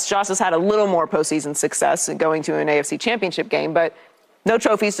success, Josh has had a little more postseason success in going to an AFC championship game, but no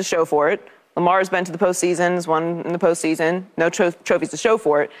trophies to show for it. Lamar's been to the postseason, has won in the postseason, no trophies to show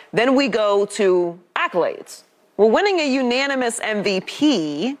for it. Then we go to accolades. Well, winning a unanimous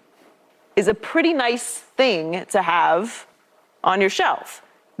MVP is a pretty nice thing to have on your shelf.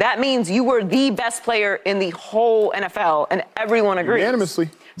 That means you were the best player in the whole NFL, and everyone agrees. Unanimously.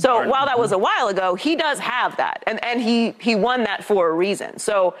 So while that was a while ago, he does have that, and he won that for a reason.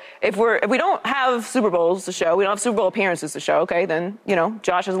 So if we don't have Super Bowls to show, we don't have Super Bowl appearances to show, okay, then, you know,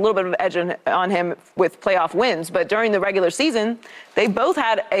 Josh has a little bit of an edge on him with playoff wins. But during the regular season, they both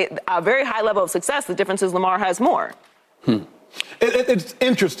had a very high level of success. The difference is Lamar has more. It's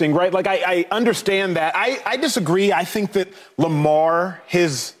interesting, right? Like, I understand that. I disagree. I think that Lamar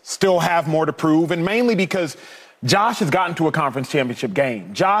still have more to prove, and mainly because Josh has gotten to a conference championship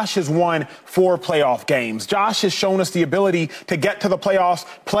game. Josh has won 4 playoff games. Josh has shown us the ability to get to the playoffs,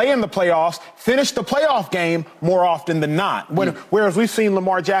 play in the playoffs, finish the playoff game more often than not. Whereas we've seen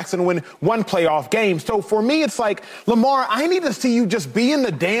Lamar Jackson win 1 playoff game. So for me, it's like, Lamar, I need to see you just be in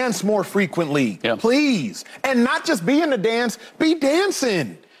the dance more frequently, please. And not just be in the dance, be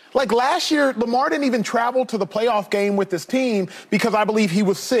dancing. Like last year, Lamar didn't even travel to the playoff game with his team because I believe he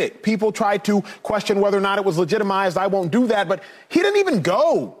was sick. People tried to question whether or not it was legitimized. I won't do that. But he didn't even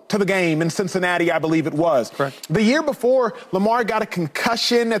go to the game in Cincinnati, I believe it was. Correct. The year before, Lamar got a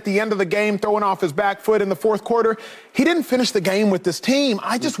concussion at the end of the game, throwing off his back foot in the fourth quarter. He didn't finish the game with this team.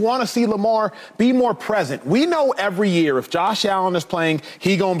 I just want to see Lamar be more present. We know every year if Josh Allen is playing,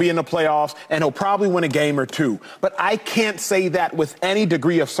 he's going to be in the playoffs, and he'll probably win a game or 2. But I can't say that with any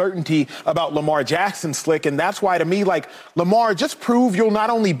degree of certainty about Lamar Jackson, Slick, and that's why, to me, like, Lamar, just prove you'll not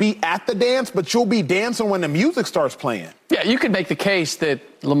only be at the dance, but you'll be dancing when the music starts playing. Yeah, you could make the case that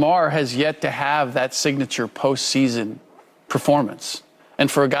Lamar has yet to have that signature postseason performance.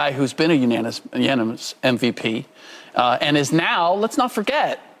 And for a guy who's been a unanimous MVP and is now, let's not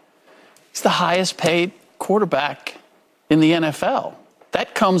forget, he's the highest paid quarterback in the NFL.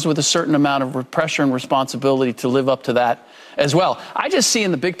 That comes with a certain amount of pressure and responsibility to live up to that as well. I just see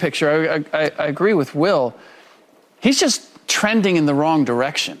in the big picture, I agree with Will, he's just trending in the wrong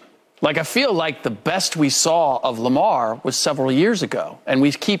direction. Like, I feel like the best we saw of Lamar was several years ago. And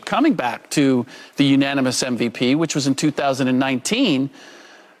we keep coming back to the unanimous MVP, which was in 2019.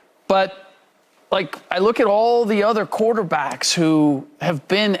 But Like, I look at all the other quarterbacks who have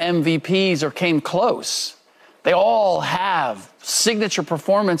been MVPs or came close. They all have signature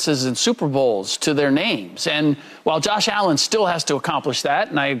performances in Super Bowls to their names. And while Josh Allen still has to accomplish that,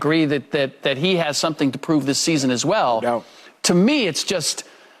 and I agree that he has something to prove this season as well, No. To me, it's just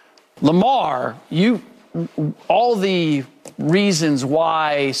Lamar, all the reasons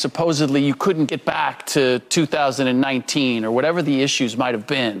why supposedly you couldn't get back to 2019 or whatever the issues might have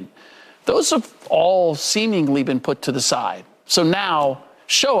been, those have all seemingly been put to the side. So now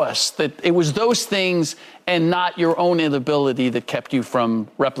show us that it was those things and not your own inability that kept you from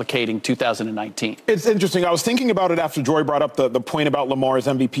replicating 2019. It's interesting. I was thinking about it after Joy brought up the point about Lamar's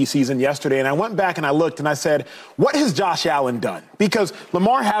MVP season yesterday, and I went back and I looked and I said, what has Josh Allen done? Because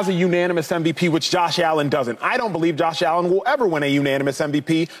Lamar has a unanimous MVP, which Josh Allen doesn't. I don't believe Josh Allen will ever win a unanimous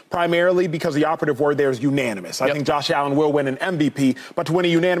MVP, primarily because the operative word there is unanimous. I think Josh Allen will win an MVP, but to win a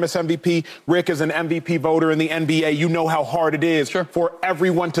unanimous MVP, Rick is an MVP voter in the NBA. You know how hard it is for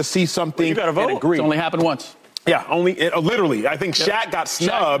everyone to see something you gotta vote. and agree. It's only happened once. Yeah, literally. I think Shaq got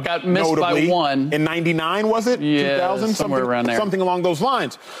snubbed. Shaq got missed notably, by one. In 99, was it? Yeah, 2000? somewhere around there. Something along those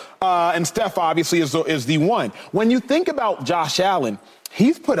lines. And Steph, obviously, is the one. When you think about Josh Allen,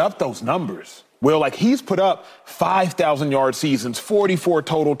 he's put up those numbers. Will, like, he's put up 5,000-yard seasons, 44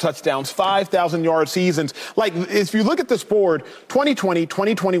 total touchdowns, 5,000-yard seasons. Like, if you look at this board, 2020,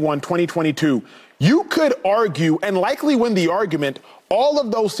 2021, 2022, you could argue and likely win the argument all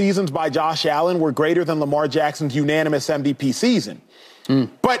of those seasons by Josh Allen were greater than Lamar Jackson's unanimous MVP season.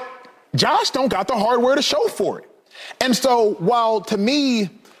 But Josh don't got the hardware to show for it. And so while, to me,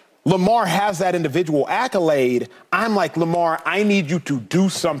 Lamar has that individual accolade, I'm like, Lamar, I need you to do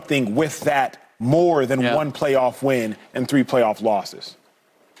something with that more than one playoff win and 3 playoff losses.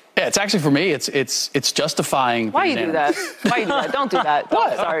 Yeah, it's actually, for me, it's justifying. Why you do that? Why you do that? Don't do that.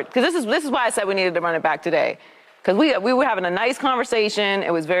 Don't start. Because this is why I said we needed to run it back today. Because we were having a nice conversation.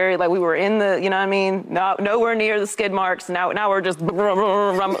 It was very, like, we were in the, you know what I mean? Nowhere near the skid marks. Now we're just on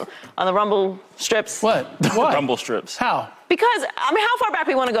the rumble strips. What? Rumble strips. How? Because, I mean, how far back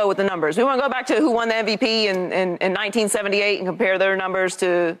we want to go with the numbers? We want to go back to who won the MVP in 1978 and compare their numbers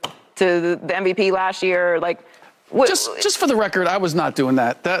to the MVP last year? Like, just for the record, I was not doing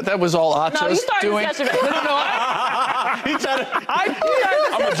that. That was all Achos No, you started doing. this yesterday.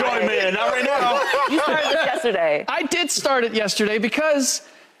 I'm a joy man, not right now. You started this yesterday. I did start it yesterday because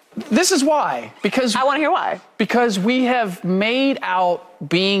this is why. Because I want to hear why. Because we have made out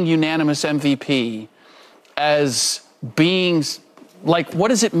being unanimous MVP as being, like, what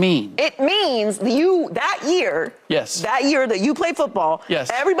does it mean? It means that year that you played football,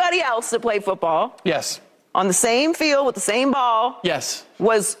 everybody else that played football, on the same field with the same ball,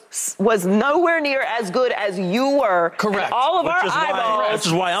 was nowhere near as good as you were. Correct. And all of our eyeballs. Which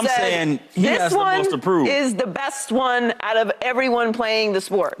is why I'm saying he has the most to prove. This one is the best one out of everyone playing the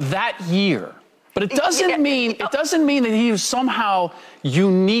sport. That year. But it doesn't mean that he was somehow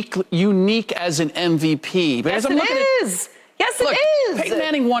unique as an MVP. Yes, it is. Yes, it is. Peyton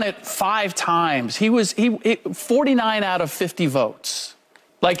Manning won it 5 times. He 49 out of 50 votes.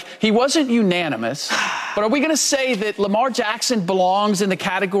 Like, he wasn't unanimous, but are we going to say that Lamar Jackson belongs in the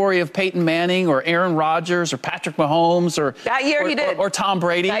category of Peyton Manning or Aaron Rodgers or Patrick Mahomes or that year he did, or Tom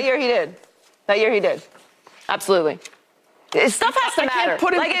Brady? That year he did. Absolutely. Stuff has to matter. We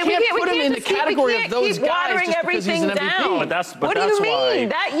can't put him in the category of those guys just because he's an MVP. What do you mean?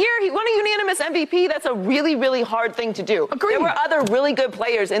 That year he won a unanimous MVP. That's a really, really hard thing to do. Agreed. There were other really good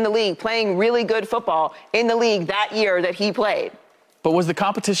players in the league playing really good football in the league that year that he played. But was the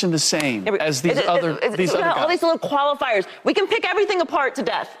competition the same as these other guys? All these little qualifiers. We can pick everything apart to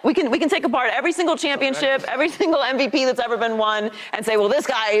death. We can take apart every single championship, every single MVP that's ever been won, and say, well, this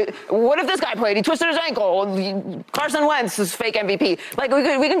guy, what if this guy played? He twisted his ankle. Carson Wentz is fake MVP. Like, we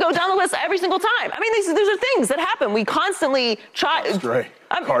can go down the list every single time. I mean, these are things that happen. We constantly try. That's great.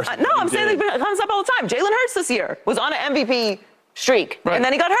 I'm saying it comes up all the time. Jalen Hurts this year was on an MVP streak, and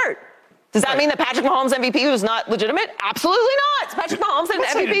then he got hurt. Does that mean that Patrick Mahomes' MVP was not legitimate? Absolutely not. Patrick Mahomes had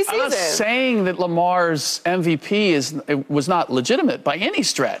an MVP season. I'm not saying that Lamar's MVP was not legitimate by any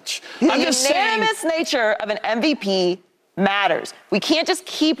stretch. I'm just saying the unanimous nature of an MVP matters. We can't just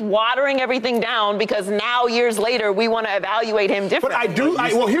keep watering everything down because now, years later, we want to evaluate him differently.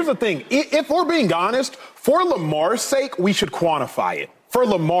 But well, here's the thing. If we're being honest, for Lamar's sake, we should quantify it. For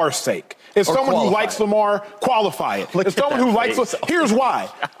Lamar's sake. If someone who likes Lamar, qualify it. If someone who likes, here's why.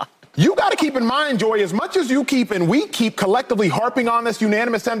 You got to keep in mind, Joy, as much as you keep and we keep collectively harping on this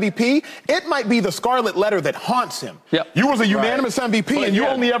unanimous MVP, it might be the scarlet letter that haunts him. Yep. You was a unanimous MVP and you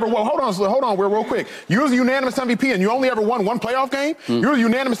only ever won. Hold on, real quick. You was a unanimous MVP and you only ever won one playoff game. You were a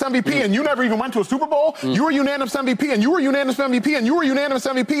unanimous MVP and you never even went to a Super Bowl. You were a unanimous MVP and you were a unanimous MVP and you were a unanimous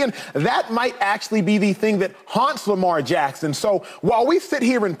MVP. And that might actually be the thing that haunts Lamar Jackson. So while we sit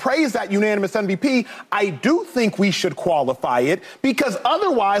here and praise that unanimous MVP, I do think we should qualify it because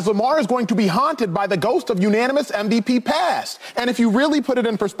otherwise Lamar is going to be haunted by the ghost of unanimous MVP past. And if you really put it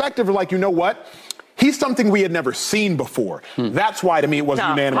in perspective, you're like, you know what? He's something we had never seen before. That's why, to me, it was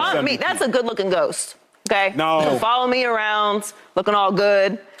unanimous MVP. That's a good-looking ghost. Okay? No. Follow me around, looking all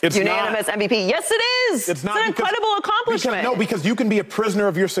good. It's unanimous not. MVP. Yes, it is. It's an incredible accomplishment. Because you can be a prisoner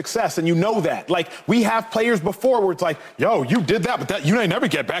of your success, and you know that. Like, we have players before where it's like, yo, you did that, but that you ain't never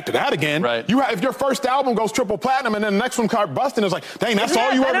get back to that again. Right. If your first album goes triple platinum and then the next one cart busting, it's like, dang, that's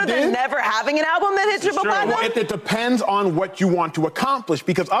all you ever did? Better than never having an album that hit triple platinum? Well, it depends on what you want to accomplish,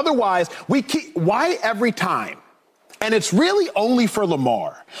 because otherwise, why every time, and it's really only for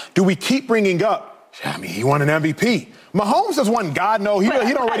Lamar, do we keep bringing up, I mean, he won an MVP. Mahomes has won, God knows. He'd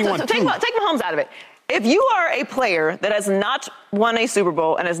already won two. Take Mahomes out of it. If you are a player that has not won a Super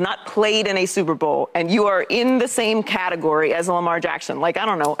Bowl and has not played in a Super Bowl, and you are in the same category as a Lamar Jackson, like, I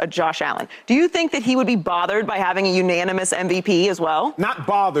don't know, a Josh Allen, do you think that he would be bothered by having a unanimous MVP as well? Not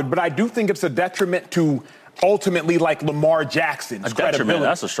bothered, but I do think it's a detriment to ultimately, like Lamar Jackson's credibility.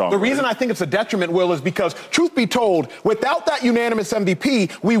 That's a strong The word. reason I think it's a detriment, Will, is because, truth be told, without that unanimous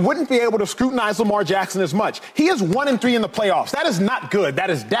MVP, we wouldn't be able to scrutinize Lamar Jackson as much. He is 1-3 in the playoffs. That is not good. That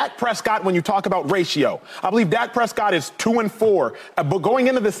is Dak Prescott when you talk about ratio. I believe Dak Prescott is 2-4. But going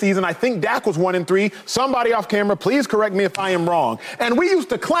into the season, I think Dak was 1-3. Somebody off camera, please correct me if I am wrong. And we used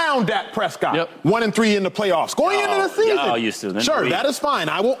to clown Dak Prescott. 1-3 in the playoffs. Going into the season. Y'all used to. Sure, that is fine.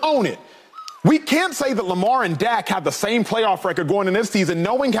 I will own it. We can't say that Lamar and Dak have the same playoff record going in this season,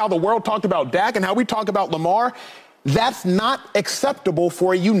 knowing how the world talked about Dak and how we talk about Lamar. That's not acceptable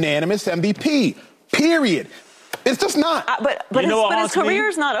for a unanimous MVP, period. It's just not. But his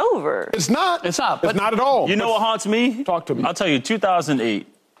career's not over. It's not. It's not. It's not at all. You know what haunts me? Talk to me. I'll tell you, 2008,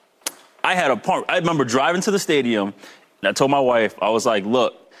 I remember driving to the stadium, and I told my wife, I was like,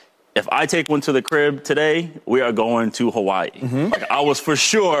 look, if I take one to the crib today, we are going to Hawaii. Like, I was for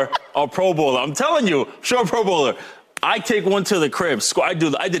sure a Pro Bowler. I'm telling you, sure Pro Bowler. I take one to the crib. I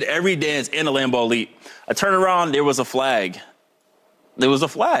did every dance in the Lambeau Leap. I turned around, there was a flag. There was a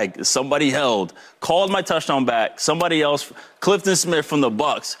flag somebody held, called my touchdown back. Somebody else, Clifton Smith from the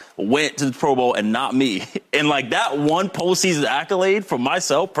Bucks, went to the Pro Bowl and not me. And, like, that one postseason accolade for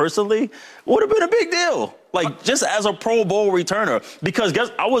myself personally would have been a big deal. Like, just as a Pro Bowl returner. Because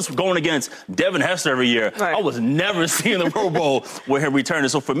I was going against Devin Hester every year. Right. I was never seeing the Pro Bowl with him returning.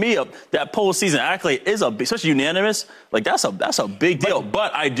 So for me, that postseason accolade is especially unanimous. Like, that's a big deal.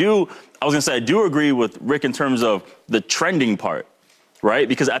 But I do agree with Rick in terms of the trending part. Right?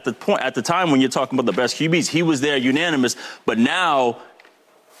 Because at the time when you're talking about the best QBs, he was there unanimous. But now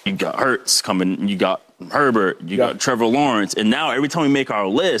you got Hurts coming, you got Herbert, you got Trevor Lawrence. And now every time we make our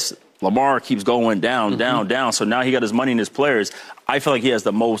list, Lamar keeps going down, down. So now he got his money and his players. I feel like he has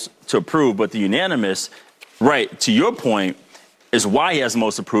the most to prove. But the unanimous, right, to your point, is why he has the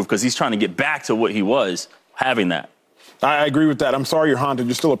most to prove, because he's trying to get back to what he was, having that. I agree with that. I'm sorry you're haunted.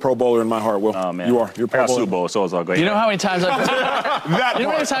 You're still a Pro Bowler in my heart, Will. Oh, man. You are. You're a Pro Bowler. Super Bowl, so it's all great. You know how many times I've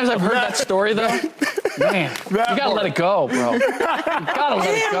heard that story, though? Man, you gotta let it go, bro. You gotta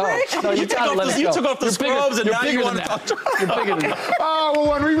let it go. No, you gotta let it go. You took off the scrubs and now you want to talk. You're bigger than that. Oh, well,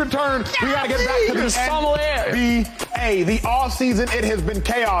 when we return, we gotta get back to the NBA. The offseason, it has been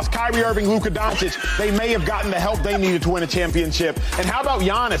chaos. Kyrie Irving, Luka Doncic, they may have gotten the help they needed to win a championship. And how about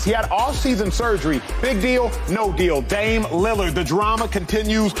Giannis? He had offseason surgery. Big deal, no deal. Dame Lillard, the drama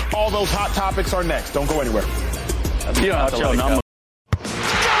continues. All those hot topics are next. Don't go anywhere. You don't have to let it go.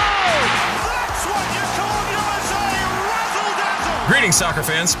 Greetings, soccer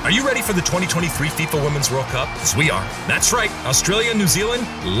fans. Are you ready for the 2023 FIFA Women's World Cup? Because we are. That's right. Australia and New Zealand,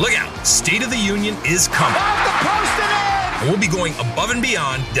 look out. State of the Union is coming. And we'll be going above and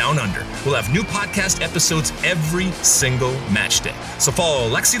beyond down under. We'll have new podcast episodes every single match day. So follow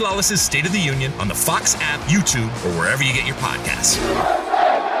Alexi Lawless's State of the Union on the Fox app, YouTube, or wherever you get your podcasts.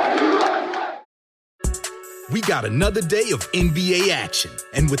 We got another day of NBA action.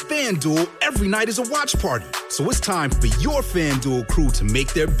 And with FanDuel, every night is a watch party. So it's time for your FanDuel crew to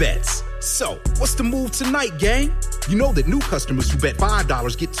make their bets. So, what's the move tonight, gang? You know that new customers who bet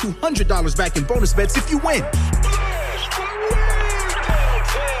 $5 get $200 back in bonus bets if you win.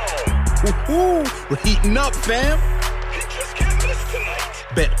 We're heating up, fam. He just can't miss tonight.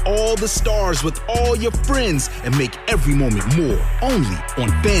 Bet all the stars with all your friends and make every moment more. Only on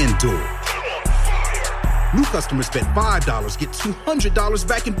FanDuel. New customers bet $5, get $200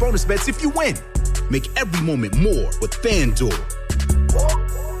 back in bonus bets if you win. Make every moment more with FanDuel.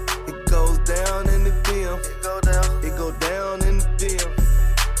 It goes down in the field. It go down in the field.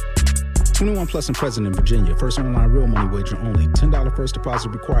 21 plus and present in Virginia. First online real money wager only. $10 first deposit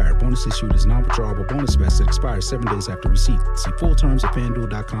required. Bonus issued is non-withdrawable bonus vest that expires 7 days after receipt. See full terms at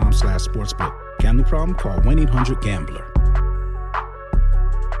FanDuel.com/sportsbook. Gambling problem? Call 1-800-GAMBLER.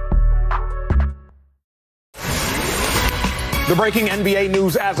 The breaking NBA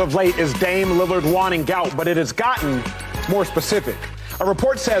news as of late is Dame Lillard wanting out, but it has gotten more specific. A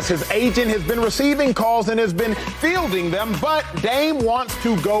report says his agent has been receiving calls and has been fielding them, but Dame wants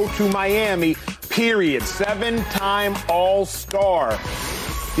to go to Miami, period. 7-time All-Star.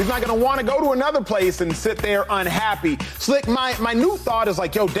 He's not going to want to go to another place and sit there unhappy. Slick, my new thought is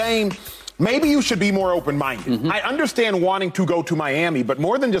like, yo, Dame, maybe you should be more open-minded. Mm-hmm. I understand wanting to go to Miami, but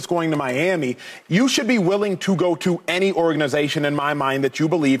more than just going to Miami, you should be willing to go to any organization, in my mind, that you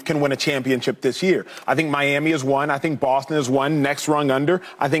believe can win a championship this year. I think Miami is one. I think Boston is one. Next rung under.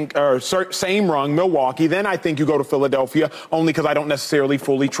 I think same rung, Milwaukee. Then I think you go to Philadelphia, only because I don't necessarily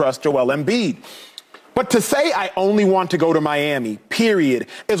fully trust Joel Embiid. But to say I only want to go to Miami, period,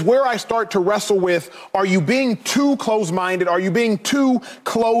 is where I start to wrestle with, are you being too close-minded? Are you being too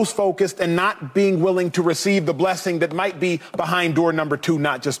close-focused and not being willing to receive the blessing that might be behind door number 2,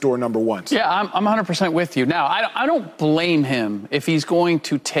 not just door number 1? Yeah, I'm 100% with you. Now, I don't blame him if he's going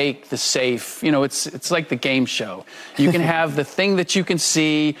to take the safe. You know, it's like the game show. You can have the thing that you can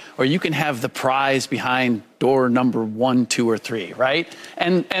see, or you can have the prize behind door number 1, 2, or 3, right?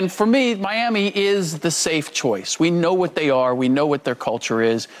 And for me, Miami is the safe choice. We know what they are. We know what their culture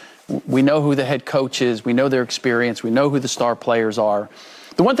is. We know who the head coach is. We know their experience. We know who the star players are.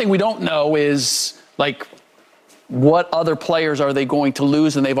 The one thing we don't know is, like, what other players are they going to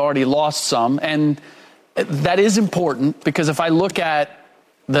lose, and they've already lost some. And that is important, because if I look at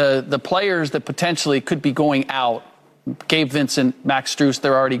the players that potentially could be going out, Gabe Vincent, Max Strus,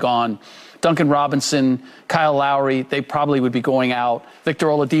 they're already gone. Duncan Robinson, Kyle Lowry, they probably would be going out. Victor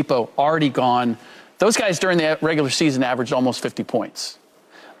Oladipo, already gone. Those guys during the regular season averaged almost 50 points.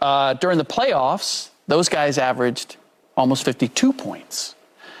 During the playoffs, those guys averaged almost 52 points.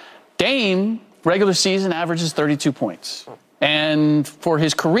 Dame, regular season, averages 32 points. And for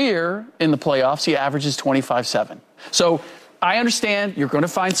his career in the playoffs, he averages 25-7. So I understand you're going to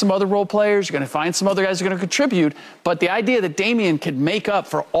find some other role players. You're going to find some other guys who are going to contribute. But the idea that Damian can make up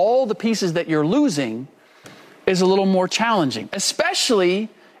for all the pieces that you're losing is a little more challenging, especially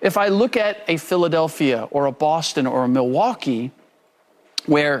if I look at a Philadelphia or a Boston or a Milwaukee,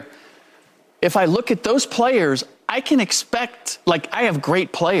 where if I look at those players, I can expect, like, I have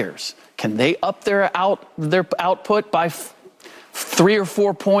great players. Can they up their output by 3 or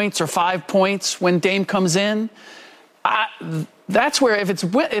 4 points or 5 points when Dame comes in? That's where, if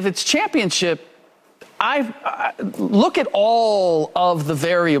it's championship, I look at all of the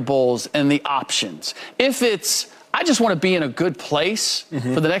variables and the options. If it's, I just want to be in a good place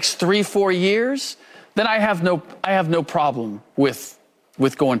for the next 3-4 years, then I have no problem with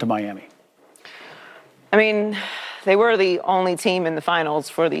going to Miami. I mean, they were the only team in the finals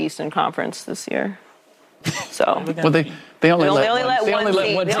for the Eastern Conference this year. So well, they only let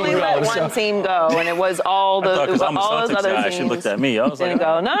one team go, and it was all those other teams. She looked at me. I was like,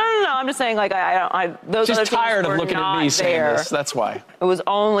 go. No. I'm just saying, like, those She's other teams tired of were looking not at me saying there. this. That's why. It was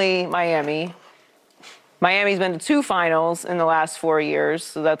only Miami. Miami's been to 2 finals in the last 4 years,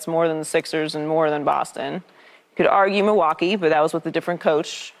 so that's more than the Sixers and more than Boston. You could argue Milwaukee, but that was with a different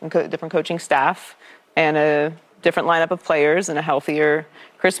coach and different coaching staff and a different lineup of players and a healthier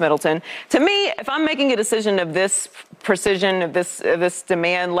Chris Middleton. To me, if I'm making a decision of this precision, of this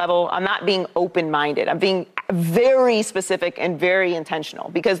demand level, I'm not being open-minded. I'm being very specific and very intentional,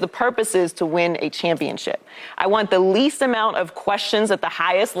 because the purpose is to win a championship. I want the least amount of questions at the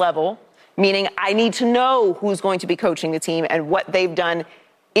highest level, meaning I need to know who's going to be coaching the team and what they've done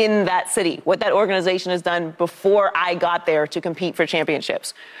in that city, what that organization has done before I got there to compete for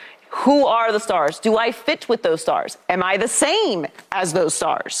championships. Who are the stars? Do I fit with those stars? Am I the same as those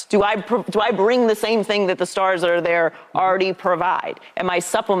stars? Do I bring the same thing that the stars that are there already provide? Am I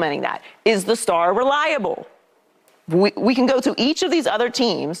supplementing that? Is the star reliable? We can go to each of these other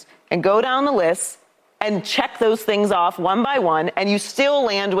teams and go down the list and check those things off one by one, and you still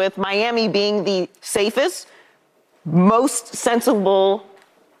land with Miami being the safest, most sensible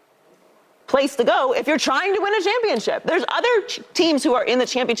place to go if you're trying to win a championship. There's other teams who are in the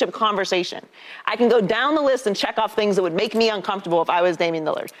championship conversation. I can go down the list and check off things that would make me uncomfortable if I was Damian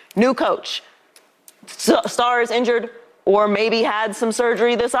Lillard. New coach, star is injured, or maybe had some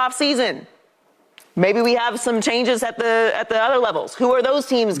surgery this offseason. Maybe we have some changes at the other levels. Who are those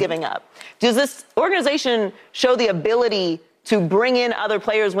teams giving up? Does this organization show the ability to bring in other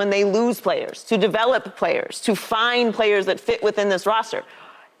players when they lose players, to develop players, to find players that fit within this roster?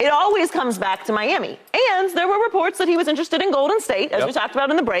 It always comes back to Miami. And there were reports that he was interested in Golden State, as we talked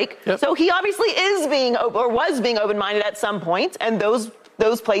about in the break. So he obviously was being open-minded at some point, and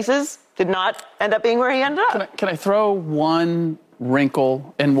those places did not end up being where he ended up. Can I throw one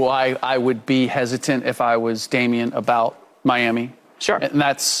wrinkle in why I would be hesitant if I was Damian about Miami? Sure. And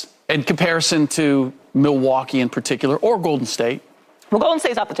that's in comparison to Milwaukee in particular, or Golden State. Well, Golden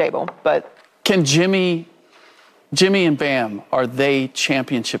State's off the table, but... Can Jimmy and Bam, are they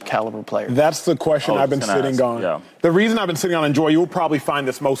championship caliber players? That's the question I've been sitting on. Yeah. The reason I've been sitting on, and Joy, you'll probably find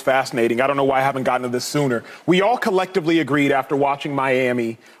this most fascinating. I don't know why I haven't gotten to this sooner. We all collectively agreed after watching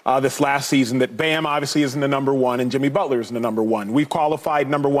Miami this last season that Bam obviously isn't the number one and Jimmy Butler isn't the number one. We've qualified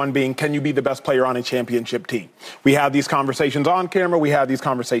number one being, can you be the best player on a championship team? We have these conversations on camera. We have these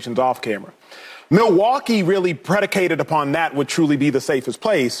conversations off camera. Milwaukee really predicated upon that would truly be the safest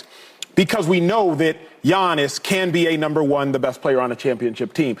place, because we know that Giannis can be a number one, the best player on a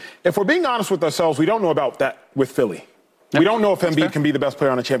championship team. If we're being honest with ourselves, we don't know about that with Philly. We don't know if Embiid can be the best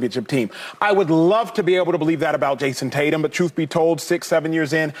player on a championship team. I would love to be able to believe that about Jason Tatum, but truth be told, 6-7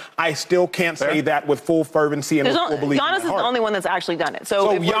 years in, I still can't say that with full fervency and with full belief. Giannis is the only one that's actually done it.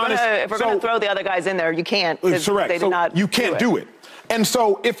 So if we're going to throw the other guys in there, you can't. Correct. You can't do it. And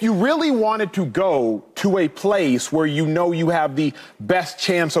so if you really wanted to go to a place where you know you have the best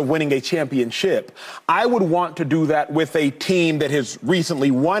chance of winning a championship, I would want to do that with a team that has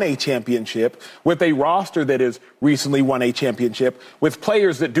recently won a championship, with a roster that has recently won a championship, with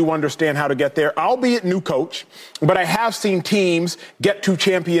players that do understand how to get there, albeit new coach. But I have seen teams get to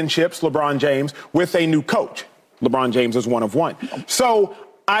championships, LeBron James, with a new coach. LeBron James is one of one. So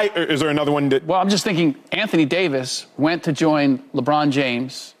is there another one that... Well, I'm just thinking Anthony Davis went to join LeBron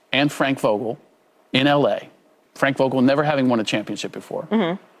James and Frank Vogel in L.A. Frank Vogel never having won a championship before.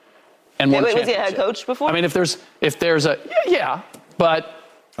 Mm-hmm. And won a championship. Was he a head coach before? I mean, if there's a... Yeah, but...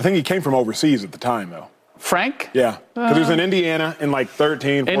 I think he came from overseas at the time, though. Frank? Yeah, because he was in Indiana in like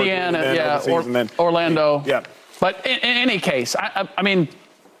 13, 14. Indiana, Orlando. Yeah. But in any case, I mean...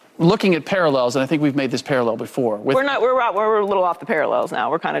 Looking at parallels, and I think we've made this parallel before. We're a little off the parallels now.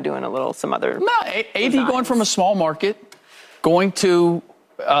 We're kind of doing some other. No, AD designs. Going from a small market, going to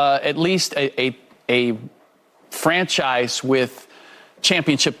at least a franchise with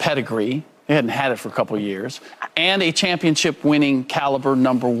championship pedigree. They hadn't had it for a couple of years, and a championship winning caliber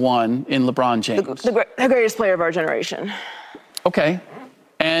number one in LeBron James, the greatest player of our generation. Okay,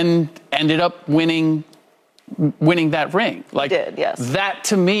 and ended up winning that ring. Like, did, yes. That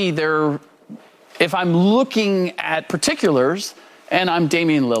to me, if I'm looking at particulars and I'm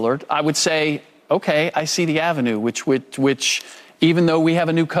Damian Lillard, I would say, okay, I see the avenue, which even though we have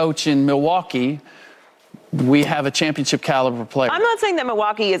a new coach in Milwaukee, we have a championship caliber player. I'm not saying that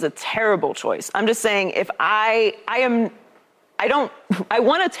Milwaukee is a terrible choice. I'm just saying if I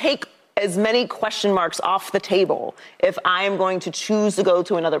want to take as many question marks off the table if I am going to choose to go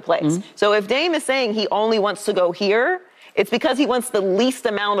to another place. Mm-hmm. So if Dame is saying he only wants to go here, it's because he wants the least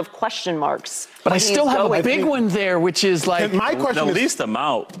amount of question marks. But I still have a big one there, which is like... My question the least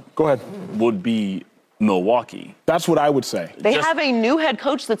amount go ahead. Would be Milwaukee. That's what I would say. They have a new head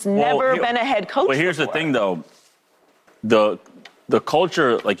coach that's never been a head coach But here's before. The thing, though. The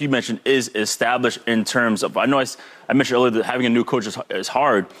culture, like you mentioned, is established in terms of... I know I mentioned earlier that having a new coach is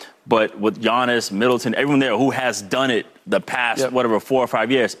hard, but with Giannis, Middleton, everyone there who has done it the past, 4 or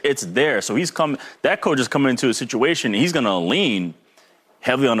 5 years, it's there. So that coach is coming into a situation, and he's going to lean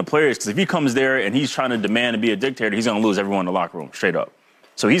heavily on the players, because if he comes there and he's trying to demand to be a dictator, he's going to lose everyone in the locker room, straight up.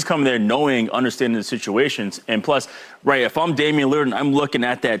 So he's coming there knowing, understanding the situations. And plus, right, if I'm Damian Lillard and I'm looking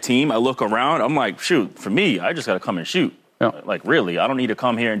at that team, I look around, I'm like, shoot, for me, I just got to come and shoot. Like, really, I don't need to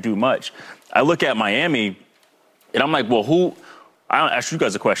come here and do much. I look at Miami, and I'm like, well, I'll ask you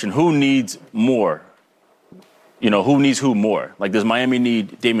guys a question. Who needs more? Who needs who more? Like, does Miami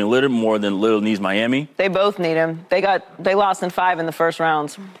need Damian Lillard more than Lillard needs Miami? They both need him. They lost in 5 in the first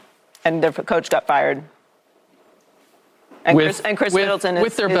rounds, and their coach got fired. And Chris Middleton is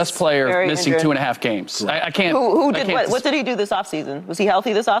with their best player missing injured. 2.5 games. I can't. Who did what did he do this offseason? Was he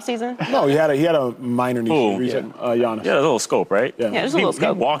healthy this offseason? No, he had a minor knee injury. Giannis. Yeah, a little scope, right? Yeah, just a little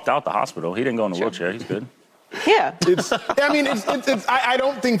scope. He walked out the hospital. He didn't go in the wheelchair. He's good. Yeah. I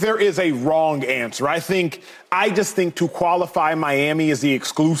don't think there is a wrong answer. I just think to qualify Miami as the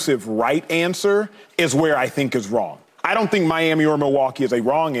exclusive right answer is where I think is wrong. I don't think Miami or Milwaukee is a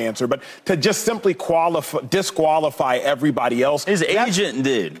wrong answer, but to just simply disqualify everybody else. His agent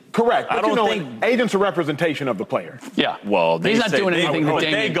did. Correct. I don't think agent's a representation of the player. Yeah. Well, he's not doing anything that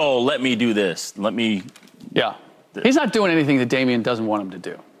Damian. They go, let me do this. Yeah. He's not doing anything that Damian doesn't want him to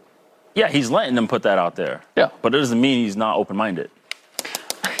do. Yeah, he's letting them put that out there. Yeah. But it doesn't mean he's not open-minded.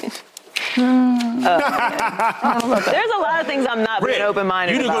 There's a lot of things I'm not being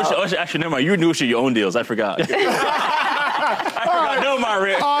open-minded about. Actually, never mind. You negotiate your own deals. I forgot. I forgot. Never mind,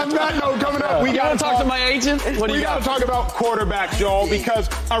 Rick. On that note, coming up, we got to talk to my agent. We got to talk about quarterbacks, y'all, because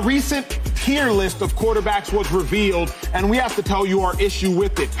a recent tier list of quarterbacks was revealed, and we have to tell you our issue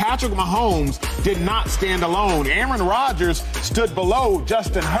with it. Patrick Mahomes did not stand alone. Aaron Rodgers stood below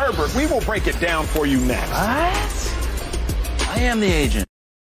Justin Herbert. We will break it down for you next. What? I am the agent.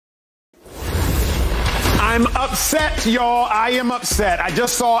 I'm upset, y'all. I am upset. I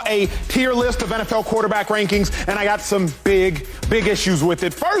just saw a tier list of NFL quarterback rankings, and I got some big issues with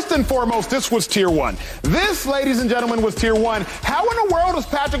it. First and foremost, this was tier 1. This, ladies and gentlemen, was tier 1. How in the world does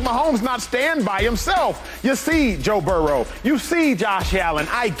Patrick Mahomes not stand by himself? You see Joe Burrow. You see Josh Allen.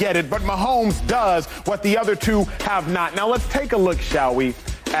 I get it, but Mahomes does what the other two have not. Now, let's take a look, shall we,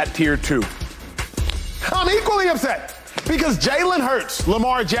 at tier 2. I'm equally upset. Because Jalen Hurts,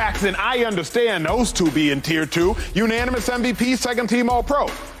 Lamar Jackson, I understand those two be in tier 2. Unanimous MVP, second team All-Pro.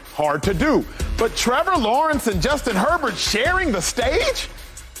 Hard to do. But Trevor Lawrence and Justin Herbert sharing the stage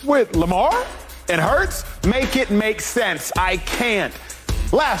with Lamar and Hurts? Make it make sense. I can't.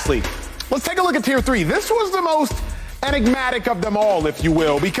 Lastly, let's take a look at tier 3. This was the most enigmatic of them all, if you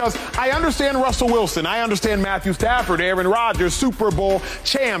will, because I understand Russell Wilson. I understand Matthew Stafford, Aaron Rodgers, Super Bowl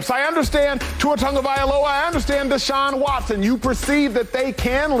champs. I understand Tua Tagovailoa. I understand Deshaun Watson. You perceive that they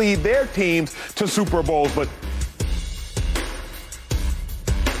can lead their teams to Super Bowls, but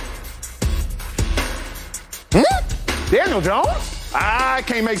Daniel Jones? I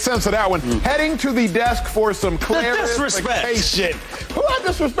can't make sense of that one. Heading to the desk for some clarification. Who had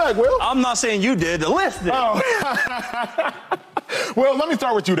disrespect, Will? I'm not saying you did. The list did. Oh. Well, let me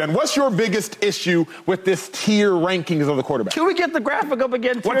start with you then. What's your biggest issue with this tier rankings of the quarterback? Can we get the graphic up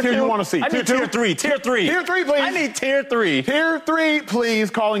again? What tier do you want to see? I need tier 3. Tier 3. Tier 3, please. I need tier 3. Tier 3, please.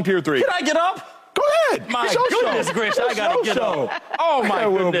 Calling tier 3. Can I get up? Go ahead. My goodness gracious, I got to get up. Oh, my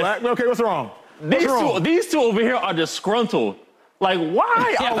goodness. Okay, what's wrong? These two over here are disgruntled. Like,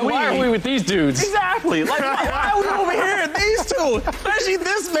 why are we with these dudes? Exactly. Like, why are we over here? These two, especially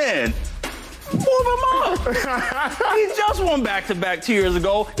this man. Move him up. He just won back-to-back 2 years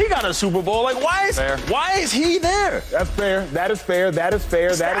ago. He got a Super Bowl. Like, why is he there? That's fair. That is fair.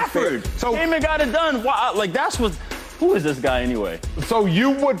 Stafford. So Damon got it done. Why? Like, who is this guy anyway? So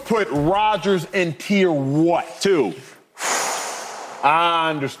you would put Rodgers in tier what? 2.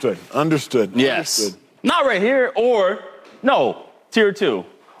 Understood. Yes. Understood. Not right here no. Tier 2.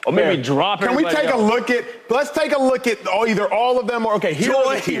 Or maybe drop it. Can we take a look at, let's take a look at either all of them or, okay, here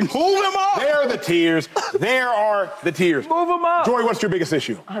are the tiers. Move them up. There are the tiers. There are the tiers. Move them up. Joy, what's your biggest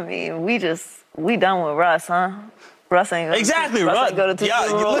issue? I mean, we done with Russ, huh? Russ ain't exactly. Russ ain't go to two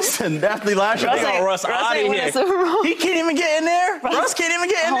Super Bowls. Listen, definitely last year they got Russ out of here. He can't even get in there. Russ can't even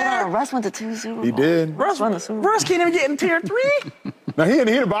get in there. Hold on, Russ went to 2 Super Bowls. He did. Russ won the Super Bowl. Russ can't even get in tier 3. Now, he in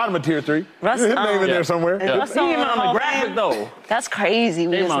the bottom of tier 3. Russ, his name in there somewhere. He ain't on the graphic, though. That's crazy.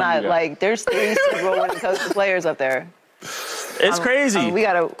 We just not, like, there's 3 Super Bowl winning players up there. It's crazy. We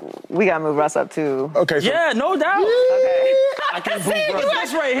gotta move Russ up, too. Okay. So yeah, no doubt. Okay. I can move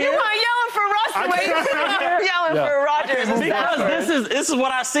Russ right here. You weren't yelling for Russ. You're yelling for Rodgers. Because this is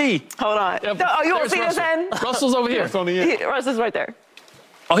what I see. Hold on. Oh, you won't see this end? Russell's over here. Russ is right there.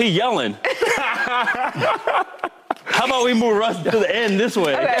 Oh, he yelling. How about we move Russ to the end this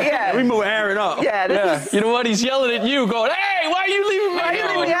way? Okay, yeah. We move Aaron up. Yeah, this is... You know what? He's yelling at you, going, "Hey, why are you leaving me? You're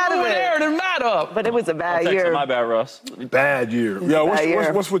leaving me out of it. Aaron and Matt up." But it was a bad year. My bad, Russ. Bad year. Yo,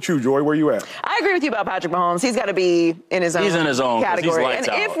 what's with you, Joy? Where you at? I agree with you about Patrick Mahomes. He's got to be in his own. He's in his own category. He's lights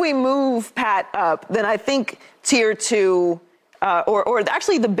and out. If we move Pat up, then I think tier 2, or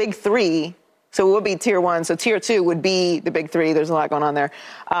actually the big 3. So it would be tier 1. So tier 2 would be the big 3. There's a lot going on there.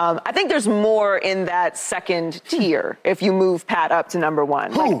 I think there's more in that second tier if you move Pat up to number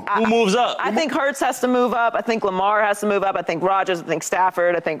 1. Who moves up? I think Hurts has to move up. I think Lamar has to move up. I think Rodgers. I think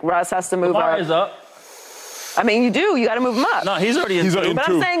Stafford. I think Russ has to move Lamar up. is up. I mean, you do. You got to move him up. No, he's already in 2. But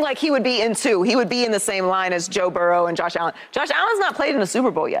I'm saying, like, he would be in 2. He would be in the same line as Joe Burrow and Josh Allen. Josh Allen's not played in a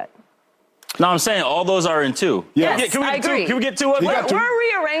Super Bowl yet. No, I'm saying all those are in 2. Yes, Can we I get agree. Can we get 2? We're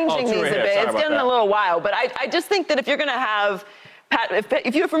rearranging these a bit. It's getting a little wild. But I just think that if you're going to have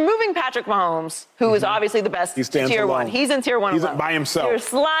if you're removing Patrick Mahomes, who is obviously the best tier 1, he's in tier 1 He's alone. by himself. You're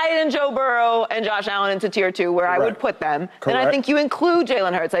sliding Joe Burrow and Josh Allen into tier 2, where I would put them. Then I think you include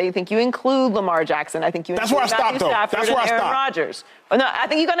Jalen Hurts. I think you include Lamar Jackson. I think you include Matthew Stafford and Aaron Rodgers. Oh, no, I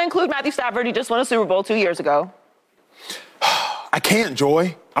think you got to include Matthew Stafford. He just won a Super Bowl 2 years ago. I can't,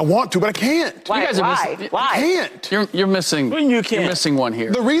 Joy. I want to, but I can't. Why? You guys are Why? I can't. You're missing. You can't. You're missing one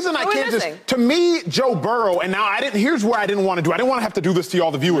here. The reason I can't to me, Joe Burrow, and now here's where I didn't want to do. I didn't want to have to do this to all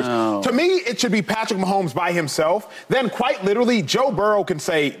the viewers. No. To me, it should be Patrick Mahomes by himself. Then quite literally, Joe Burrow can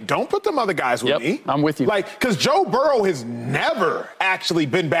say, don't put them other guys with me. I'm with you. Because Joe Burrow has never actually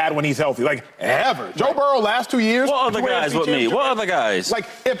been bad when he's healthy. Ever. Joe Burrow last 2 years. What other guys with me? What other guys?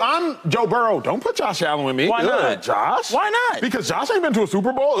 If I'm Joe Burrow, don't put Josh Allen with me. Why not? Josh? Why not? Because Josh ain't been to a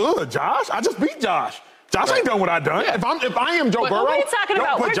Super Bowl. Josh? I just beat Josh. Josh ain't done what I've done. If I am Joe Burrow, we're talking don't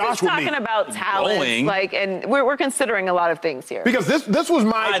about, put we're Josh just with talking me. about talent, and we're considering a lot of things here. Because this was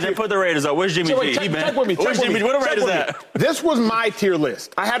my. They put the Raiders up. Where's Jimmy G? Check with me. Where's Jimmy G? Where the Raiders at? This was my tier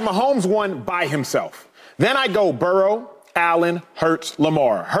list. I had Mahomes 1 by himself. Then I go Burrow, Allen, Hurts,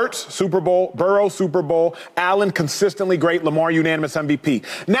 Lamar. Hurts, Super Bowl. Burrow, Super Bowl. Allen, consistently great. Lamar, unanimous MVP.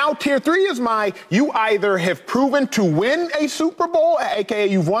 Now, tier 3 is you either have proven to win a Super Bowl, a.k.a.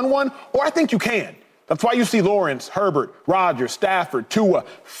 you've won one, or I think you can. That's why you see Lawrence, Herbert, Rodgers, Stafford, Tua,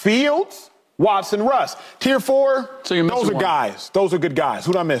 Fields, Watson, Russ. Tier 4, those are guys. Those are good guys.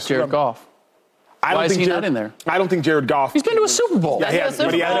 Who'd I miss? Jared Goff. Why is he not in there? I don't think Jared Goff. He's been to a Super Bowl. Yeah, he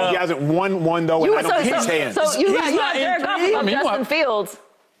hasn't won one, though, and I don't think he can. So you got Jared Goff and Justin Fields.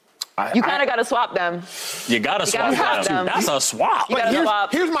 You kind of got to swap them. You got to swap them. That's a swap.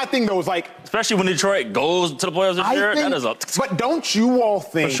 Here's my thing, though, is especially when Detroit goes to the playoffs this year, that is a... But don't you all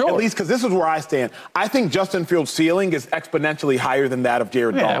think, at least because this is where I stand, I think Justin Fields' ceiling is exponentially higher than that of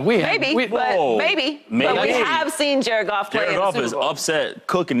Jared Goff. Maybe. But we have seen Jared Goff play Jared Goff is upset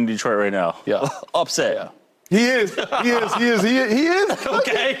cooking in Detroit right now. Yeah. Upset. Yeah. He is. He is.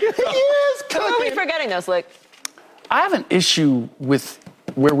 Okay. He is cooking. Who are we forgetting this? I have an issue with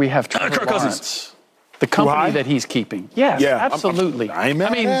where we have Trevor Lawrence, the company that he's keeping. Yes, absolutely. I ain't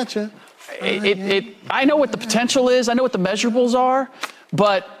mad at you. I know what the potential is. I know what the measurables are.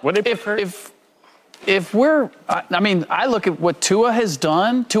 But if we're, I look at what Tua has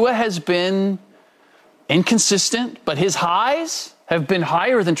done. Tua has been inconsistent, but his highs have been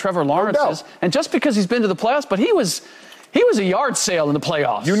higher than Trevor Lawrence's. And just because he's been to the playoffs, but he was a yard sale in the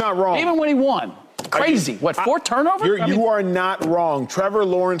playoffs. You're not wrong. Even when he won. Crazy. 4 turnovers? You are not wrong. Trevor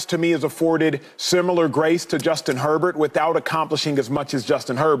Lawrence, to me, has afforded similar grace to Justin Herbert without accomplishing as much as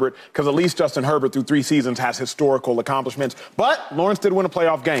Justin Herbert, because at least Justin Herbert, through 3 seasons, has historical accomplishments. But Lawrence did win a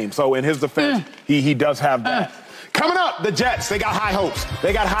playoff game, so in his defense, he does have that. Coming up, the Jets, they got high hopes.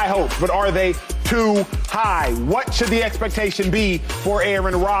 But are they too high? What should the expectation be for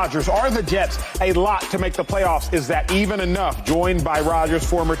Aaron Rodgers? Are the Jets a lot to make the playoffs? Is that even enough? Joined by Rodgers'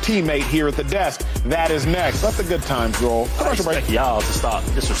 former teammate here at the desk. That is next. Let the good times roll. I expect y'all to stop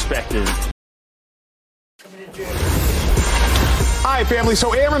disrespecting. All right, family.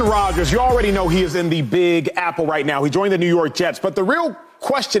 So Aaron Rodgers, you already know he is in the Big Apple right now. He joined the New York Jets. But the real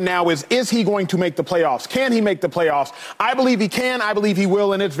question now is he going to make the playoffs? Can he make the playoffs? I believe he can. I believe he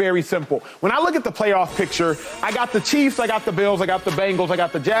will, and it's very simple. When I look at the playoff picture, I got the Chiefs, I got the Bills, I got the Bengals, I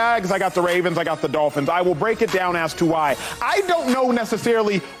got the Jags, I got the Ravens, I got the Dolphins. I will break it down as to why. I don't know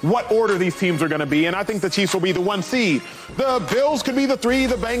necessarily what order these teams are going to be, and I think the Chiefs will be the 1 seed. The Bills could be the 3,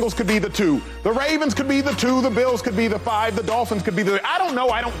 the Bengals could be the 2. The Ravens could be the 2, the Bills could be the 5, the Dolphins could be the... I don't know,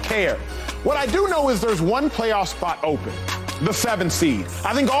 I don't care. What I do know is there's one playoff spot open. The 7 seed.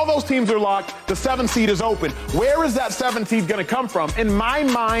 I think all those teams are locked. The 7 seed is open. Where is that 7 seed going to come from? In my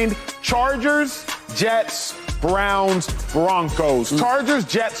mind, Chargers, Jets, Browns, Broncos. Chargers,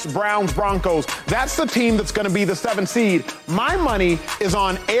 Jets, Browns, Broncos. That's the team that's going to be the 7 seed. My money is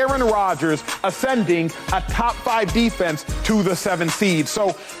on Aaron Rodgers ascending a top 5 defense to the 7 seed.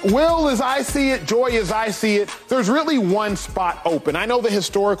 So, Will, as I see it, Joy, as I see it, there's really one spot open. I know the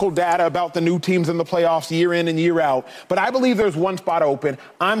historical data about the new teams in the playoffs year in and year out, but I believe there's one spot open.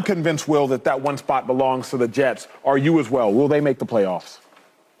 I'm convinced, Will, that one spot belongs to the Jets. Are you as well? Will they make the playoffs?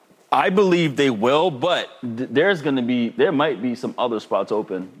 I believe they will, but there might be some other spots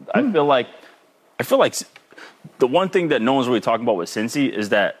open. I feel like the one thing that no one's really talking about with Cincy is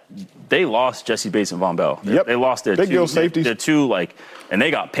that they lost Jesse Bates and Von Bell. They lost their big deal safeties. Their 2, and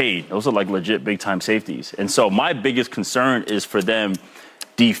they got paid. Those are legit big time safeties. And so my biggest concern is for them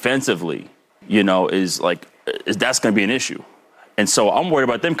defensively, is that's going to be an issue. And so I'm worried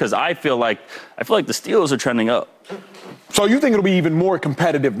about them because I feel like the Steelers are trending up. So you think it'll be even more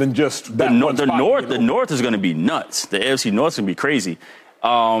competitive than just that one spot? The North is going to be nuts. The AFC North is going to be crazy.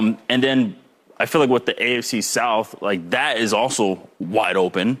 And then I feel like with the AFC South, like that is also wide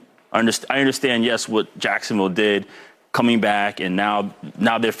open. I understand, yes, what Jacksonville did coming back, and now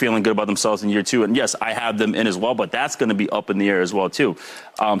they're feeling good about themselves in year 2. And yes, I have them in as well, but that's going to be up in the air as well too.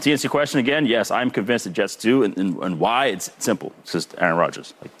 To answer your question again, yes, I'm convinced the Jets do, and why? It's simple. It's just Aaron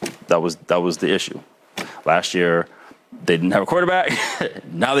Rodgers. Like, that was the issue. Last year, they didn't have a quarterback.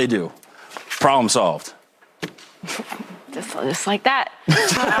 Now they do. Problem solved. Just like that.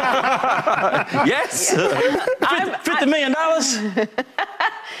 Yes. $50 million.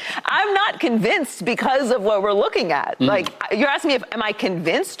 I'm not convinced because of what we're looking at. Like, you're asking me, am I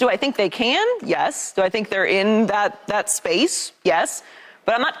convinced? Do I think they can? Yes. Do I think they're in that space? Yes.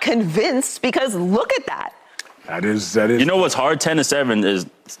 But I'm not convinced because look at that. That is. You know what's hard? 10-7 is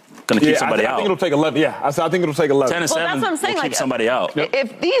going to keep somebody out. I think it'll take 11. Yeah, I think it'll take 11. 10-7 that's what I'm saying. will keep somebody out.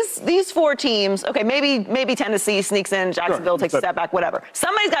 If these 4 teams, okay, maybe Tennessee sneaks in, Jacksonville takes a step back, whatever.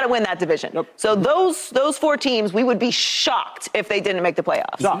 Somebody's got to win that division. Yep. So those 4 teams, we would be shocked if they didn't make the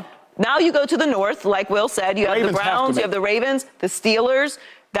playoffs. No. Now you go to the North, like Will said. You have the Browns, you have the Ravens, the Steelers.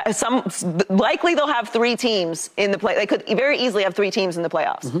 Likely they'll have 3 teams in the play. They could very easily have 3 teams in the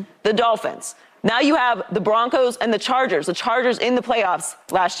playoffs. The Dolphins. Now you have the Broncos and the Chargers. The Chargers in the playoffs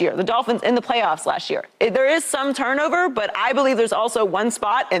last year. The Dolphins in the playoffs last year. There is some turnover, but I believe there's also one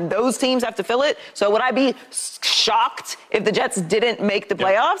spot, and those teams have to fill it. So would I be shocked if the Jets didn't make the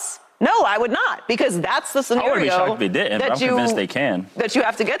playoffs? No, I would not, because that's the scenario. I wouldn't be shocked if they didn't, but I'm convinced they can. That you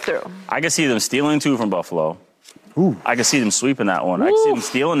have to get through. I can see them stealing 2 from Buffalo. Ooh. I can see them sweeping that one. Ooh. I can see them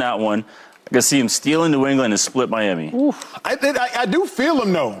stealing that one. I can see them stealing New England and split Miami. I do feel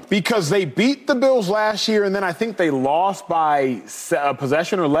them, though, because they beat the Bills last year, and then I think they lost by a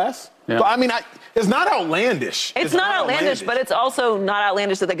possession or less. Yeah. So, I mean, it's not outlandish. It's not outlandish, but it's also not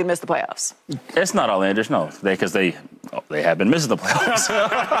outlandish that they could miss the playoffs. It's not outlandish, no, because they have been missing the playoffs.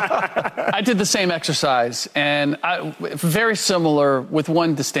 I did the same exercise, and very similar with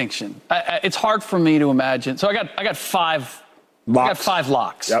one distinction. It's hard for me to imagine. So I got 5 locks. I got 5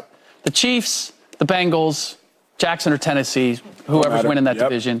 locks. Yep. The Chiefs, the Bengals, Jackson or Tennessee, whoever's winning that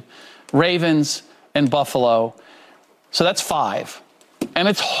division, Ravens and Buffalo. So that's 5. And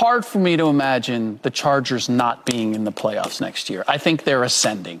it's hard for me to imagine the Chargers not being in the playoffs next year. I think they're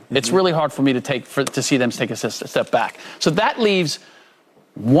ascending. It's really hard for me to see them take a step back. So that leaves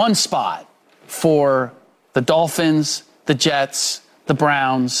one spot for the Dolphins, the Jets, the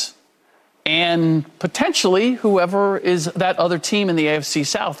Browns, and potentially whoever is that other team in the AFC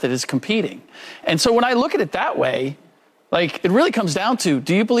South that is competing. And so when I look at it that way, like, it really comes down to,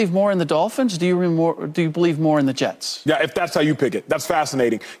 do you believe more in the Dolphins? Do you believe more in the Jets? Yeah, if that's how you pick it. That's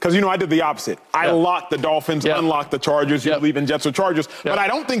fascinating. Because, I did the opposite. I locked the Dolphins, unlocked the Chargers. You believe in Jets or Chargers. But I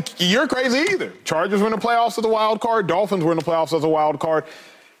don't think you're crazy either. Chargers were in the playoffs as a wild card. Dolphins were in the playoffs as a wild card.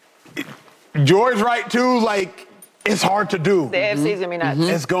 George right, too, like, it's hard to do. The AFC's going to be nuts.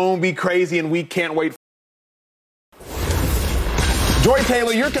 It's going to be crazy, and we can't wait. Joy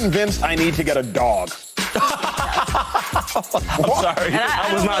Taylor, you're convinced I need to get a dog. I'm sorry.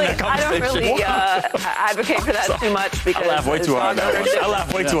 I was not in that conversation. I don't really advocate for that too much because I laugh way too hard. I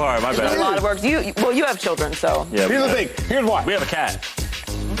laugh way too hard. My bad. There's a lot of work. You have children, so. Yeah, here's the thing. Here's why. We have a cat.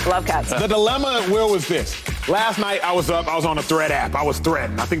 Love cats. The dilemma, Will, was this. Last night I was on a Thread app. I was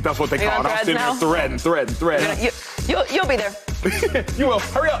threading. I think that's what they call it. I was sitting there threading. You'll be there. You will.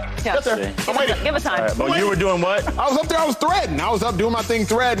 Hurry up. Yeah. Get there. I'm waiting. Give us time. Right, but you were doing what? I was up there. I was threading. I was up doing my thing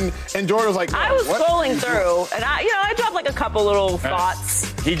threading, and Jordan was like, I was scrolling through, and I dropped like a couple little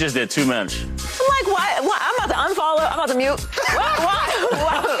thoughts. He just did too much. I'm like, why? I'm about to unfollow. I'm about to mute. Why?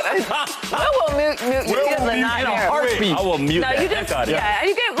 Will mute you in a heartbeat. I will mute that heck out of you. Yeah,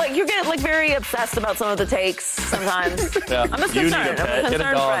 you get very obsessed about some of the takes sometimes. Yeah. I'm just concerned. I'm a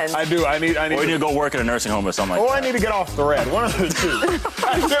concerned friend. I do. I need. Or you need to go work at a nursing home or something like that. Or I need to get off Thread. One of the two.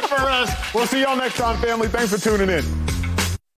 That's it for us. We'll see y'all next time, family. Thanks for tuning in.